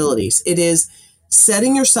responsibilities. It is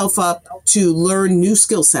setting yourself up to learn new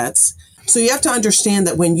skill sets. So you have to understand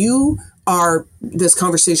that when you are, this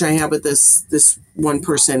conversation I had with this one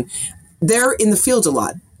person, they're in the field a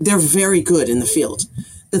lot. They're very good in the field.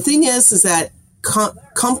 The thing is that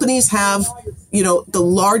companies have, the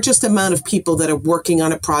largest amount of people that are working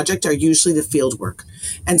on a project are usually the field work.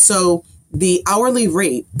 And so the hourly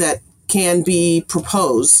rate that can be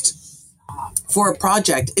proposed for a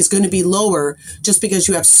project is going to be lower just because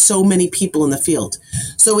you have so many people in the field.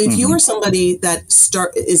 So if you are somebody that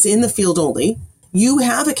is in the field only, you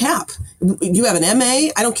have a cap. You have an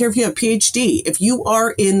MA. I don't care if you have a PhD. If you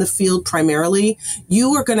are in the field primarily,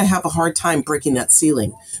 you are going to have a hard time breaking that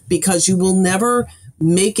ceiling because you will never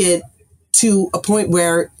make it to a point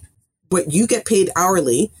where what you get paid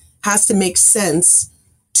hourly has to make sense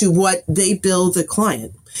to what they bill the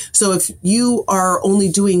client. So if you are only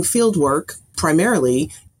doing field work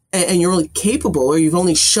primarily, and you're only capable, or you've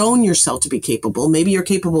only shown yourself to be capable, maybe you're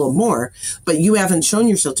capable of more, but you haven't shown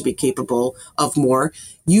yourself to be capable of more,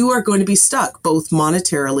 you are going to be stuck both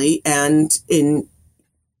monetarily and in,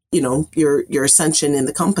 your ascension in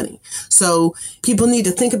the company. So people need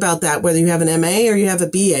to think about that, whether you have an MA or you have a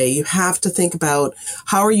BA, you have to think about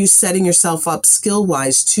how are you setting yourself up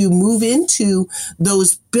skill-wise to move into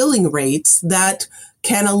those billing rates that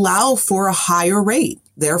can allow for a higher rate.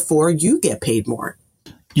 Therefore, you get paid more.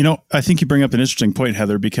 I think you bring up an interesting point,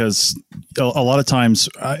 Heather, because a lot of times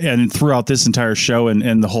and throughout this entire show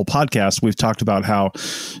and the whole podcast, we've talked about how,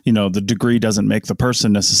 the degree doesn't make the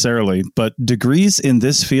person necessarily. But degrees in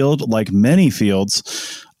this field, like many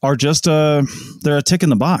fields, are just they're a tick in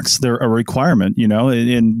the box. They're a requirement,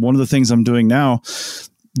 and one of the things I'm doing now,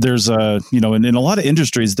 there's in a lot of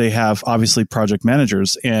industries, they have obviously project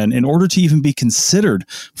managers. And in order to even be considered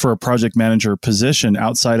for a project manager position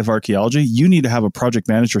outside of archaeology, you need to have a project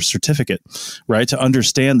manager certificate, right? To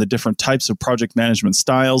understand the different types of project management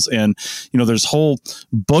styles. And, there's whole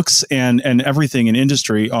books and everything in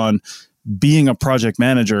industry on being a project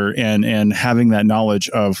manager and having that knowledge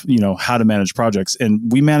of, how to manage projects.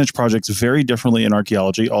 And we manage projects very differently in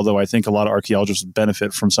archaeology, although I think a lot of archaeologists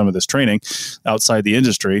benefit from some of this training outside the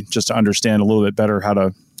industry, just to understand a little bit better how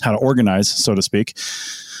to organize, so to speak.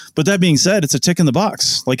 But that being said, it's a tick in the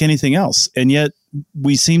box like anything else. And yet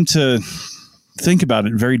we seem to think about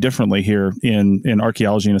it very differently here in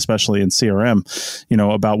archaeology and especially in CRM,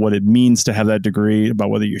 about what it means to have that degree, about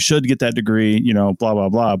whether you should get that degree, blah, blah,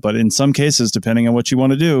 blah. But in some cases, depending on what you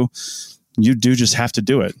want to do, you do just have to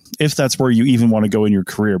do it. If that's where you even want to go in your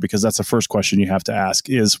career, because that's the first question you have to ask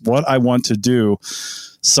is what I want to do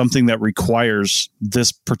something that requires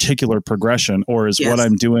this particular progression, or is what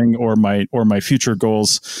I'm doing or my future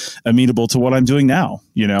goals amenable to what I'm doing now?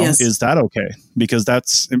 Is that okay? Because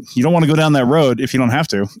you don't want to go down that road if you don't have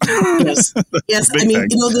to. Yes. I mean,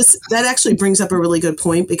 that actually brings up a really good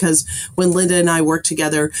point, because when Linda and I work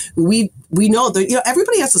together, we know that,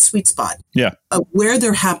 everybody has a sweet spot of where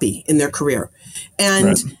they're happy in their career.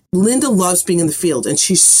 And Linda loves being in the field and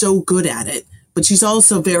she's so good at it. But she's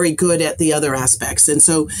also very good at the other aspects. And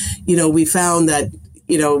so, we found that,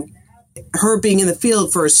 her being in the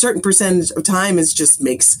field for a certain percentage of time is just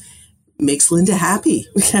makes Linda happy.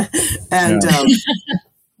 And,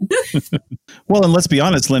 well, and let's be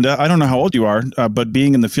honest, Linda, I don't know how old you are, but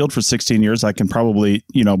being in the field for 16 years, I can probably,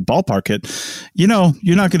 ballpark it.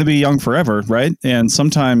 You're not going to be young forever, right? And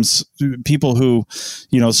sometimes people who,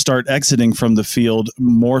 start exiting from the field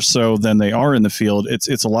more so than they are in the field,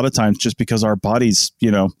 it's a lot of times just because our bodies,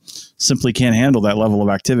 simply can't handle that level of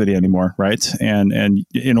activity anymore, right? And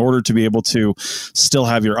in order to be able to still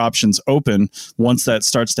have your options open, once that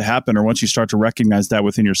starts to happen, or once you start to recognize that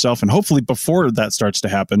within yourself, and hopefully before that starts to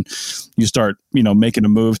happen, you start, making a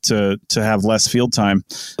move to have less field time.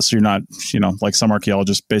 So you're not, like some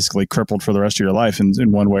archaeologists, basically crippled for the rest of your life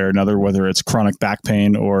in one way or another, whether it's chronic back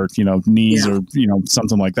pain or, knees or,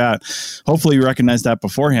 something like that. Hopefully you recognize that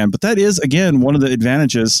beforehand. But that is, again, one of the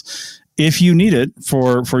advantages, if you need it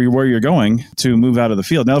for where you're going, to move out of the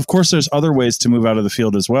field. Now, of course, there's other ways to move out of the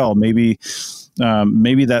field as well. Maybe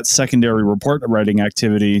maybe that secondary report writing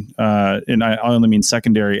activity, and I only mean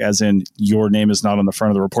secondary as in your name is not on the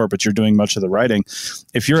front of the report, but you're doing much of the writing.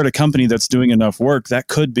 If you're at a company that's doing enough work, that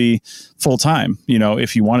could be full time,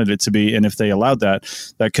 if you wanted it to be. And if they allowed that,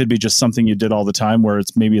 that could be just something you did all the time where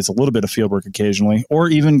it's a little bit of field work occasionally, or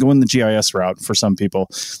even going the GIS route for some people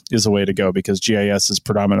is a way to go, because GIS is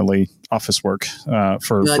predominantly office work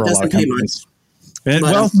for a lot of companies. And,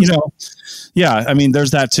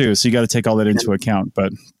 there's that too. So you got to take all that into account.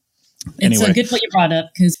 But anyway. It's a good point you brought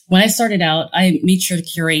up, because when I started out, I made sure to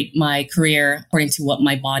curate my career according to what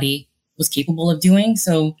my body was capable of doing.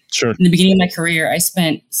 So in the beginning of my career, I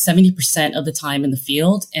spent 70% of the time in the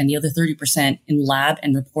field and the other 30% in lab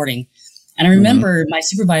and reporting. And I remember my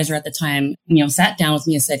supervisor at the time, sat down with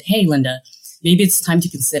me and said, "Hey, Linda, maybe it's time to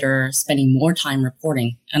consider spending more time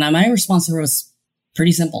reporting." And my response to her was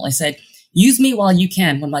pretty simple. I said, "Use me while you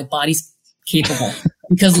can when my body's capable,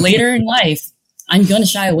 because later in life, I'm going to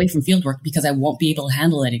shy away from field work because I won't be able to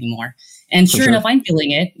handle it anymore." And sure enough, I'm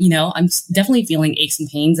feeling it. I'm definitely feeling aches and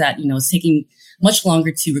pains that, it's taking much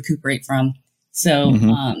longer to recuperate from. So,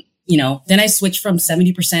 then I switched from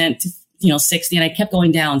 70% to, 60, and I kept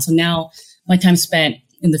going down. So now my time spent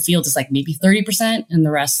in the field is like maybe 30% and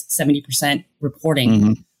the rest 70%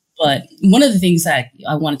 reporting. But one of the things that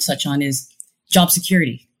I want to touch on is job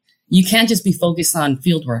security. You can't just be focused on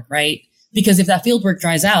field work, right? Because if that field work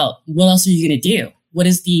dries out, what else are you going to do? What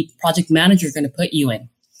is the project manager going to put you in?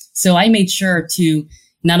 So I made sure to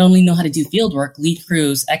not only know how to do field work, lead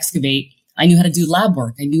crews, excavate. I knew how to do lab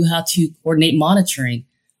work. I knew how to coordinate monitoring.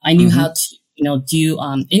 I knew how to, do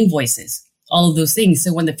invoices, all of those things.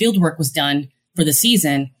 So when the field work was done for the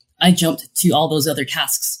season, I jumped to all those other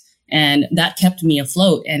tasks, and that kept me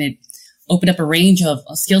afloat. And it opened up a range of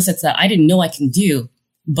skill sets that I didn't know I can do,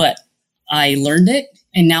 but I learned it.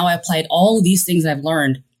 And now I applied all of these things I've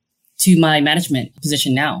learned to my management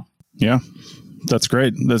position now. Yeah. That's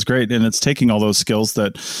great. That's great. And it's taking all those skills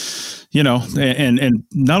that, and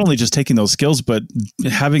not only just taking those skills, but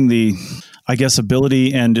having the,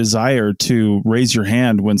 ability and desire to raise your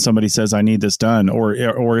hand when somebody says, "I need this done,"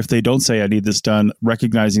 or if they don't say, "I need this done,"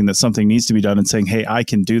 recognizing that something needs to be done and saying, "Hey, I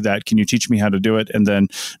can do that. Can you teach me how to do it?" And then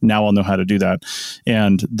now I'll know how to do that.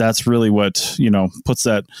 And that's really what, puts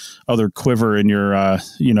that other quiver in your,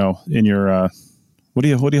 what do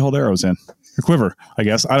you hold arrows in? Your quiver, I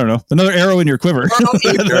guess. I don't know. Another arrow in your quiver.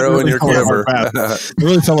 Arrow in your quiver. It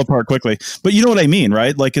really fell apart quickly. But you know what I mean,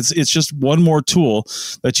 right? Like it's just one more tool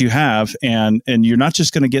that you have, and you're not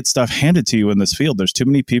just going to get stuff handed to you in this field. There's too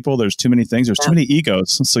many people. There's too many things. There's too many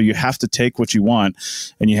egos. So you have to take what you want,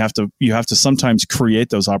 and you have to sometimes create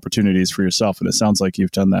those opportunities for yourself. And it sounds like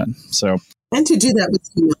you've done that. So, and to do that with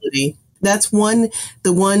humility. That's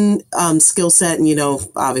the one skill set. And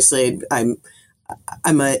obviously,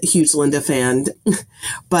 I'm a huge Linda fan,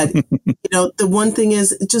 but the one thing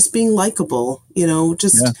is just being likable,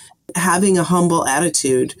 having a humble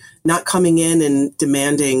attitude, not coming in and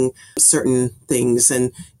demanding certain things,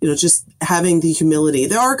 and, just having the humility.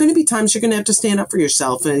 There are going to be times you're going to have to stand up for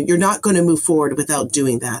yourself, and you're not going to move forward without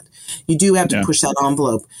doing that. You do have to push that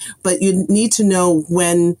envelope, but you need to know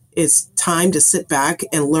when it's time to sit back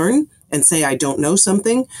and learn and say, "I don't know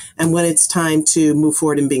something," and when it's time to move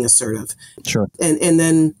forward and being assertive. Sure. And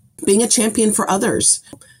then being a champion for others,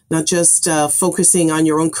 not just focusing on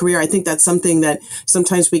your own career. I think that's something that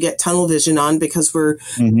sometimes we get tunnel vision on, because we're,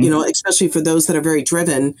 especially for those that are very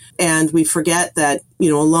driven, and we forget that,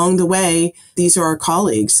 along the way, these are our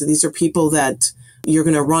colleagues. These are people that you're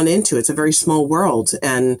going to run into. It's a very small world.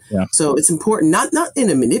 And so it's important, not in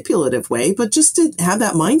a manipulative way, but just to have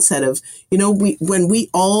that mindset of, when we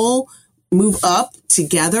all move up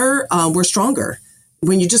together, we're stronger.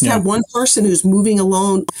 When you just have one person who's moving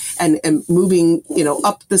alone and moving,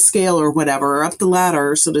 up the scale or whatever, or up the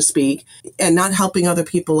ladder, so to speak, and not helping other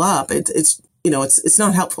people up, it's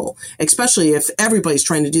not helpful, especially if everybody's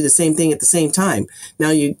trying to do the same thing at the same time.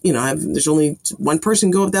 Now there's only one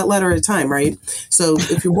person go up that ladder at a time, right? So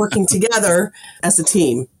if you're working together as a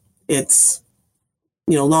team, it's,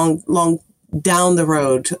 long down the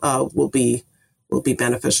road, will be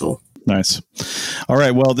beneficial. Nice. All right.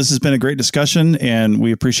 Well, this has been a great discussion, and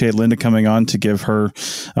we appreciate Linda coming on to give her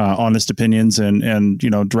honest opinions and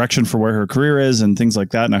direction for where her career is and things like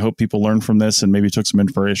that. And I hope people learn from this and maybe took some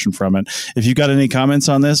inspiration from it. If you've got any comments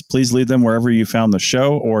on this, please leave them wherever you found the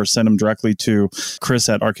show, or send them directly to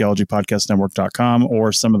Chris@archaeologypodcastnetwork.com,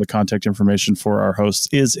 or some of the contact information for our hosts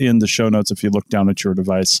is in the show notes if you look down at your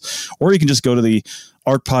device. Or you can just go to the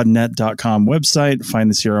arcpodnet.com website, find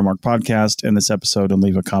the CRM Arc podcast and this episode, and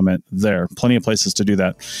leave a comment there. Plenty of places to do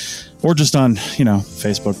that, or just on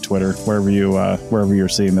Facebook, Twitter, wherever you're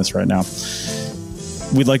seeing this right now.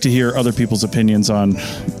 we'd like to hear other people's opinions on,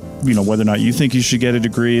 whether or not you think you should get a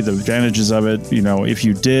degree, the advantages of it, if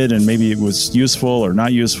you did and maybe it was useful or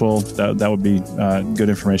not useful, that would be good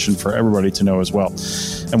information for everybody to know as well.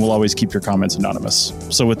 And we'll always keep your comments anonymous.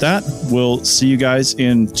 So with that, we'll see you guys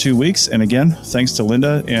in 2 weeks. And again, thanks to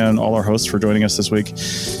Linda and all our hosts for joining us this week.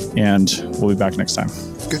 And we'll be back next time.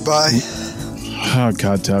 Goodbye. Oh,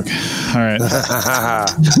 God, Doug. All right.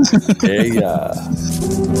 Yeah.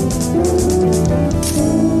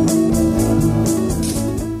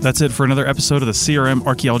 That's it for another episode of the CRM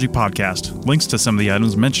Archaeology Podcast. Links to some of the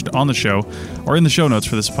items mentioned on the show are in the show notes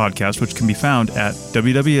for this podcast, which can be found at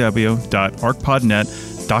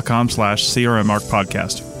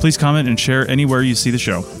www.arcpodnet.com/CRMArcPodcast. Please comment and share anywhere you see the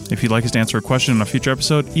show. If you'd like us to answer a question on a future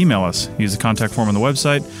episode, email us. Use the contact form on the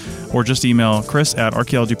website, or just email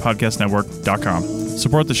chris@archaeologypodcastnetwork.com.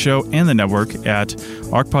 Support the show and the network at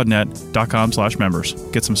arcpodnet.com/members.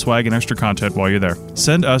 Get some swag and extra content while you're there.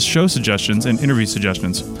 Send us show suggestions and interview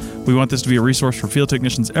suggestions. We want this to be a resource for field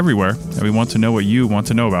technicians everywhere, and we want to know what you want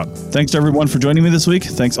to know about. Thanks to everyone for joining me this week.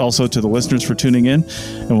 Thanks also to the listeners for tuning in,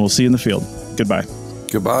 and we'll see you in the field. Goodbye.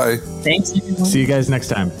 Goodbye. Thanks, everyone. See you guys next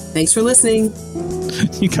time. Thanks for listening.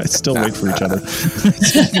 You guys still wait for each other.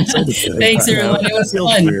 Thanks, everyone. It was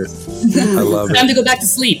fun. Weird. I love it. Time to go back to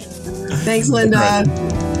sleep. Thanks, Linda.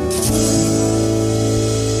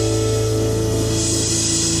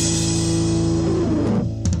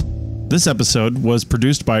 This episode was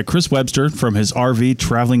produced by Chris Webster from his RV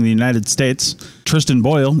traveling the United States, Tristan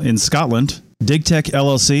Boyle in Scotland, DigTech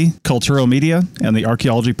LLC, Culturo Media, and the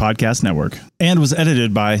Archaeology Podcast Network, and was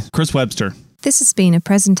edited by Chris Webster. This has been a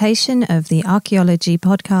presentation of the Archaeology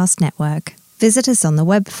Podcast Network. Visit us on the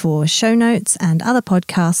web for show notes and other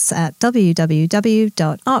podcasts at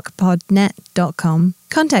www.arcpodnet.com.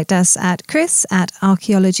 Contact us at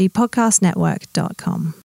chris@archaeologypodcastnetwork.com.